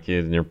out with my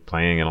kids and they're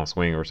playing and on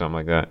swing or something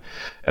like that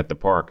at the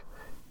park,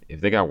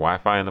 if they got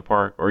Wi-Fi in the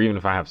park, or even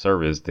if I have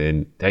service,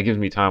 then that gives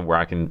me time where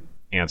I can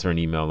answer an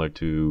email or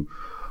two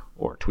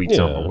or tweet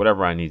something or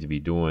whatever I need to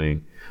be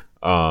doing.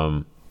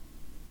 So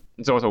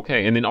it's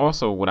okay. And then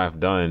also what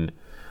I've done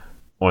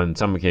on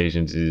some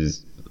occasions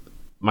is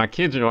my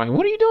kids are like,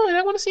 what are you doing?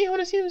 I want to see.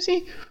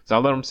 So I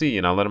let them see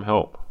and I let them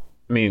help.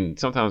 I mean,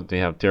 sometimes they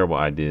have terrible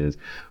ideas,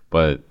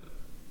 but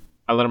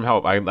I let them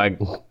help. I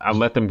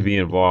let them be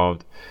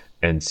involved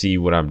and see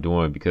what I'm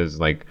doing, because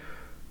like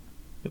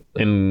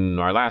in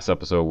our last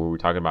episode where we were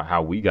talking about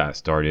how we got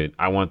started,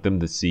 I want them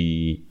to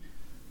see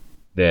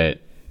that,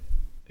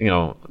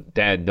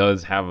 dad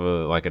does have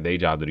a day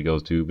job that he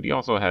goes to, but he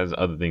also has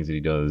other things that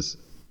he does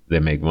that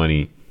make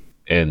money.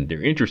 And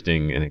they're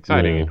interesting and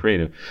exciting and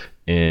creative.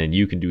 And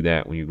you can do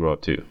that when you grow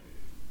up too.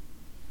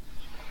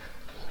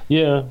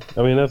 Yeah.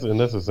 I mean, that's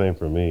the same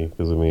for me.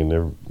 Because, I mean, I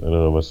don't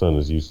know, my son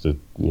is used to,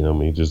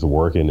 just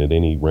working at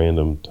any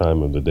random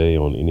time of the day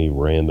on any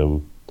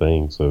random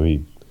thing. So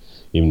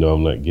even though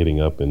I'm not getting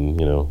up and,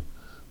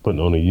 putting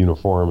on a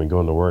uniform and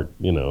going to work,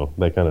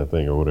 that kind of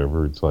thing or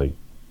whatever, it's like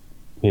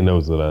he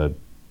knows that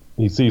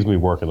he sees me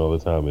working all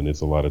the time, and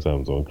it's a lot of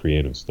times on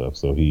creative stuff.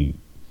 So he,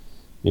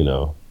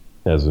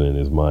 has it in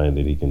his mind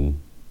that he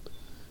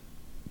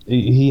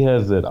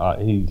has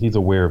that he's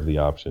aware of the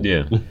option.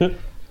 Yeah.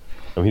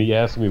 I mean, he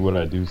asks me what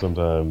I do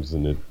sometimes,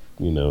 and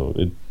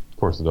it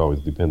course, it always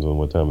depends on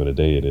what time of the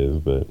day it is,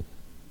 but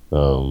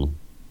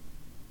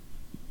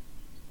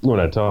when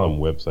I tell him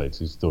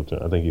websites,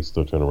 I think he's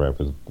still trying to wrap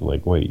his,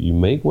 like, wait, you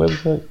make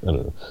websites? I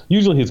don't know.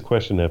 Usually his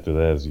question after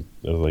that is,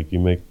 I was like,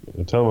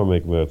 I tell him I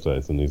make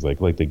websites, and he's like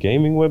the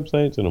gaming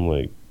websites? And I'm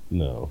like,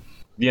 no.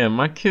 Yeah,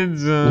 my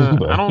kids, I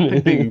don't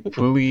think they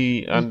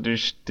fully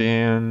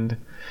understand.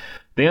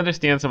 They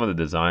understand some of the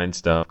design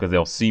stuff because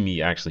they'll see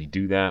me actually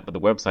do that. But the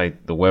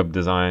web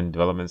design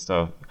development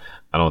stuff,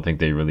 I don't think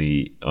they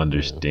really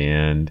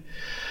understand.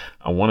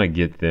 I want to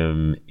get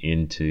them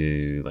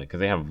into, like, because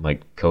they have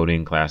like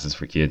coding classes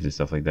for kids and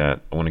stuff like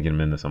that. I want to get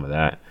them into some of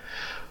that.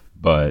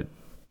 But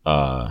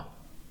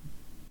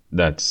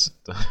that's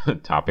a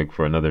topic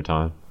for another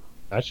time.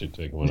 I should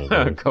take one of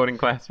those. Coding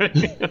class.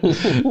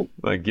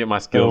 Like, get my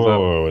skills up.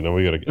 Oh, no,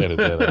 we got to edit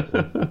that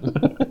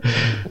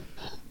out.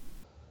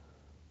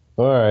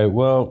 All right.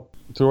 Well,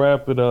 to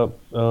wrap it up,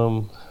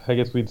 I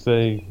guess we'd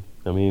say,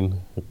 I mean,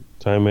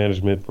 time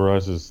management for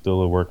us is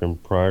still a work in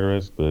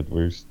progress, but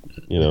we're,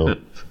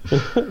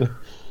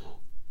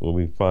 when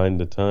we find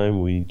the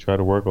time, we try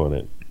to work on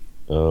it.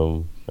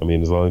 I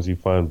mean, as long as you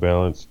find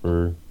balance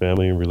for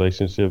family and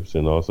relationships,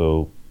 and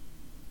also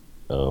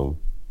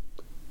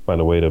find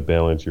a way to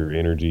balance your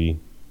energy,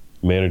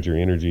 manage your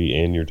energy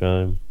and your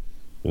time,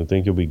 and I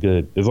think you'll be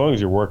good. As long as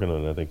you're working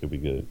on it, I think you'll be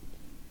good.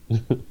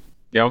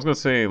 Yeah, I was going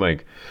to say,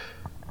 like,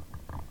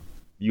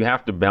 you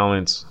have to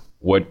balance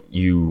kind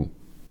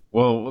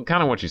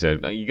of what you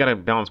said. You got to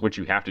balance what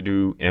you have to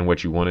do and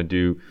what you want to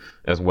do,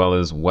 as well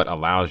as what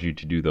allows you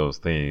to do those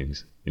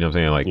things. You know what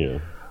I'm saying? Like, yeah.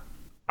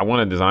 I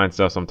want to design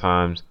stuff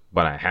sometimes,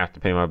 but I have to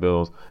pay my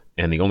bills.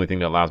 And the only thing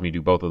that allows me to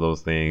do both of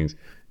those things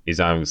is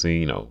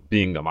obviously,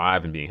 being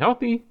alive and being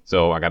healthy.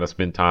 So I got to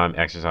spend time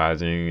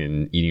exercising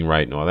and eating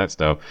right and all that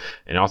stuff.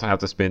 And I also have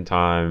to spend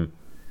time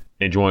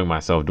enjoying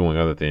myself doing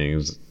other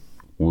things,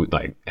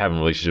 like having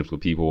relationships with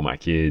people, my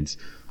kids,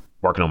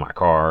 working on my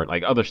car,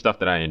 like other stuff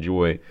that I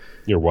enjoy.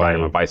 Your wife.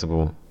 Riding my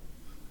bicycle,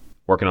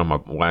 working on my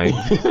wife.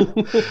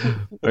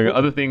 Like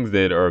other things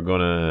that are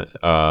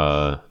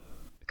gonna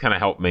kind of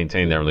help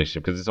maintain that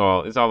relationship, because it's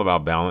all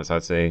about balance,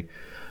 I'd say.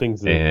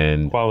 Things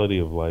and quality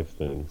of life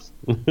things.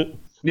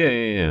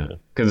 Yeah.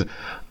 Because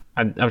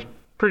I'm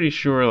pretty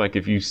sure, like,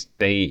 if you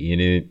stay in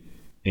it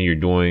and you're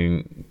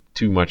doing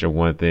too much of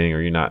one thing,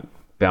 or you're not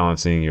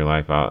balancing your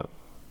life out,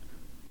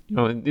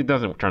 it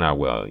doesn't turn out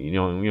well. You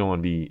don't want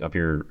to be up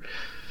here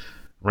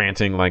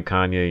ranting like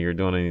Kanye. You're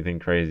doing anything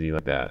crazy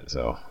like that.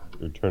 So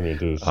you're turning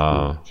into a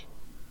Scrooge.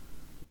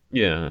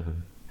 Yeah.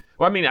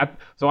 Well, I mean, I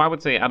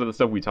would say, out of the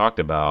stuff we talked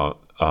about,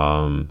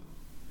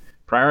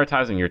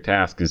 prioritizing your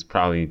task is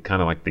probably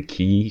kind of like the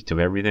key to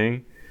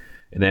everything.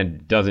 And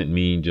that doesn't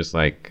mean just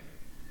like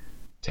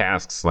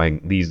tasks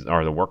like these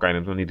are the work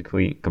items I need to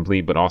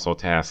complete, but also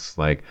tasks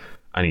like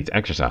I need to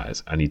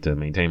exercise, I need to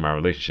maintain my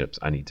relationships,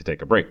 I need to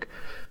take a break,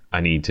 I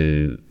need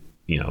to,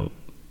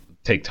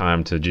 take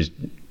time to just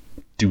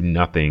do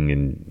nothing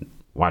and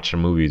watch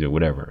some movies or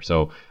whatever.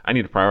 So I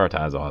need to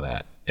prioritize all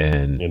that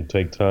and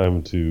take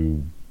time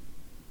to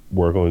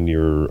work on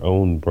your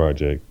own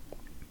project.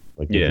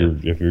 Like,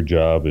 if your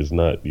job is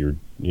not your,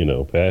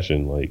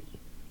 passion, like,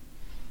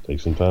 take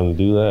some time to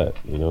do that,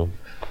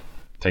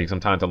 Take some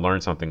time to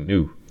learn something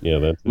new.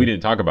 Yeah, we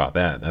didn't talk about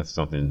that. That's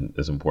something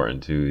that's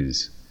important too,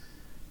 is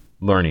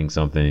learning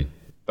something.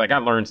 Like, I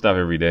learn stuff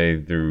every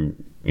day through,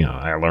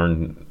 I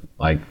learned,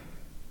 like,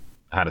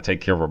 how to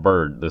take care of a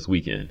bird this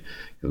weekend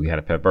because we had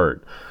a pet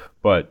bird.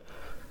 But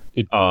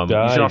it died,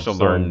 you should also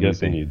learn. I'm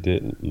guessing you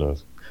didn't. No,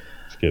 just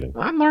kidding.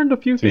 I learned a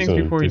few things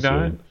before he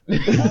died.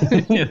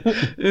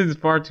 It is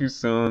far too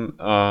soon.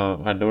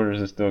 My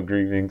daughters are still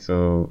grieving,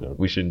 so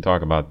we shouldn't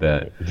talk about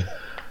that.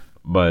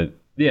 But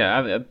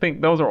yeah, I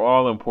think those are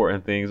all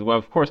important things. Well,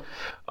 of course,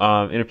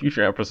 in a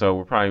future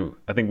episode,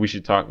 I think we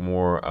should talk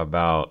more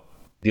about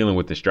dealing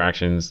with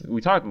distractions. We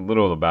talked a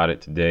little about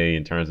it today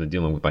in terms of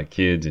dealing with, like,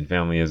 kids and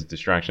family as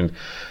distractions,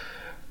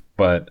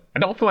 but I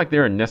don't feel like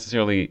they're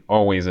necessarily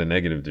always a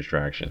negative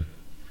distraction.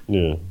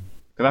 Yeah.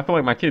 Because I feel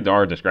like my kids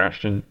are a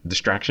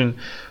distraction,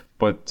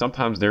 but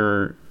sometimes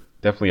they're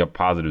definitely a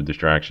positive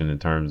distraction in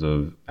terms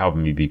of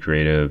helping me be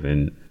creative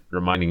and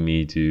reminding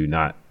me to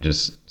not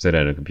just sit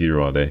at a computer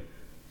all day.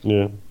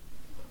 Yeah.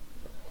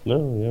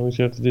 No, yeah, we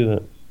should have to do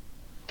that.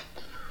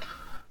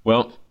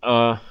 Well,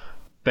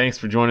 thanks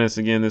for joining us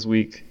again this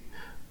week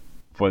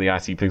for the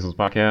IC Pixels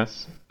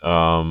podcast.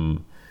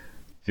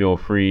 Feel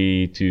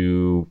free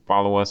to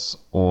follow us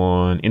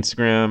on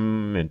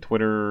Instagram and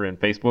Twitter and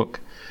Facebook.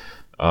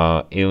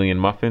 Alien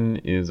Muffin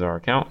is our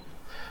account.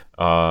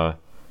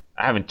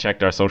 I haven't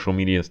checked our social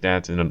media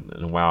stats in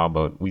a while,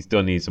 but we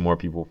still need some more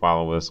people to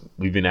follow us.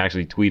 We've been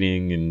actually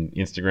tweeting and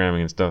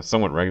Instagramming and stuff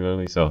somewhat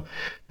regularly, so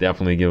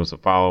definitely give us a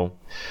follow.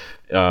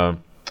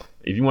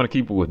 If you want to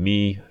keep it with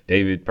me,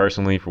 David,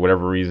 personally, for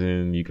whatever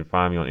reason, you can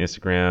find me on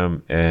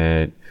Instagram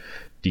at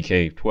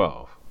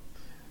DK12.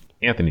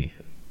 Anthony,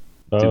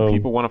 do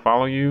people want to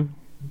follow you?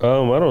 I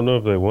don't know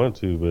if they want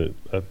to,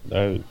 but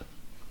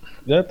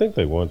I think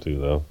they want to,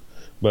 though.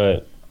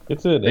 But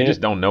it's They just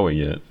don't know it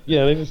yet.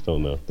 Yeah, they just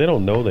don't know. They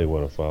don't know they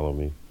want to follow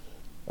me.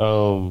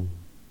 You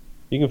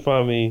can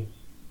find me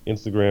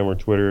Instagram or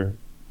Twitter,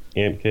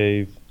 Ant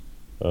Cave.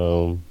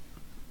 Um,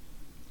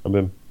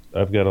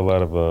 I've got a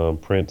lot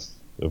of prints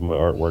of my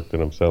artwork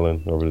that I'm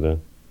selling over the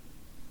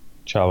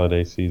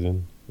holiday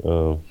season.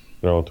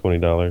 They're all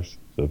 $20,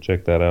 so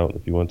check that out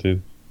if you want to.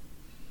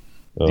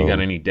 Do you got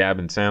any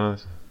dabbing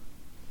Santas?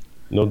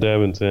 No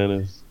dabbing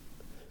Santas.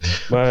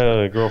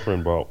 My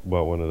girlfriend bought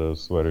one of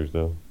those sweaters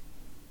though.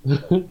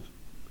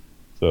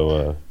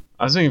 So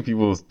I was seeing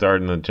people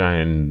starting to try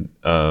and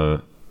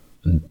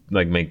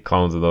like make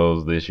clones of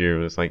those this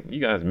year. It's like, you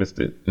guys missed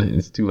it.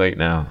 It's too late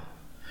now.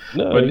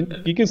 no,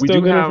 But you can we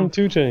still do get it have from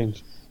Two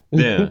Chainz.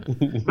 Yeah,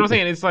 but I'm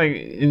saying it's like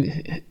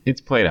it's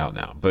played out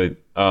now. But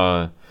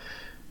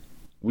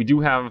we do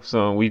have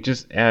some. We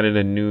just added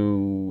a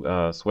new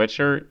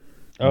sweatshirt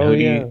and Oh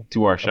hoodie yeah,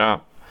 to our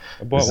shop.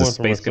 I bought This is one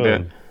for my Space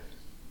Cadet.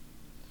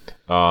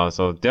 son.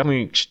 So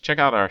definitely check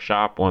out our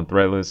shop on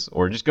Threadless,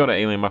 or just go to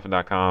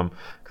alienmuffin.com,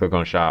 click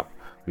on shop.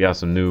 We have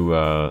some new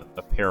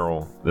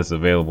apparel that's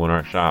available in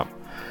our shop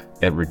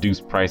at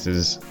reduced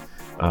prices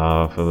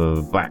for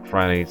the Black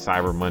Friday,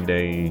 Cyber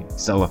Monday,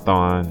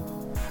 Sellathon.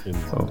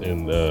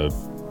 And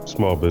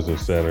Small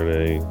Business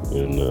Saturday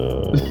and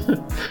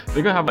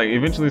They're gonna have like,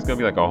 eventually it's gonna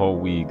be like a whole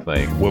week,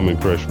 like Women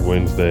Crush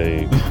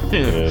Wednesday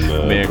and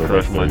Man Throwback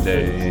Crush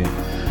Thursday.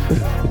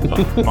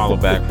 Monday, Follow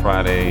Back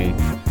Friday.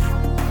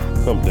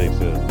 Some dates,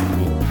 yeah.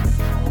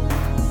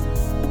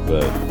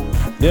 But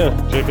yeah,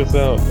 check us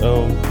out.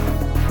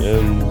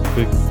 And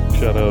big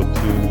shout out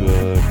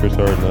to Chris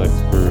Hardknocks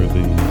for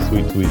the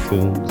sweet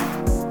tunes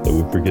that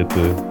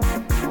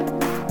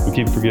we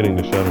keep forgetting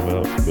to shout him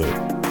out,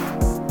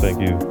 but thank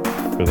you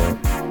for that.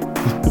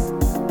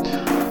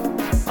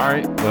 All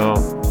right, well,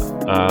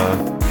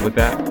 with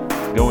that,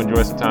 go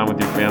enjoy some time with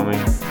your family.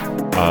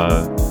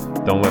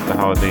 Don't let the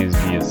holidays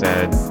be a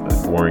sad,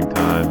 boring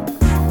time.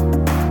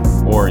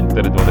 Or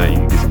instead of doing that, you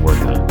can get some work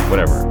done.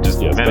 Whatever. Just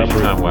manage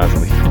your time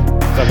wisely.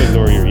 Stop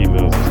ignoring your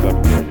emails and stop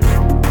ignoring your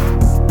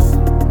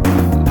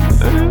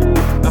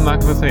I'm not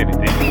going to say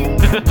anything.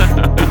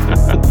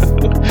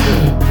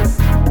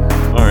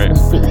 All right.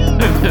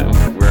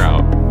 We're out.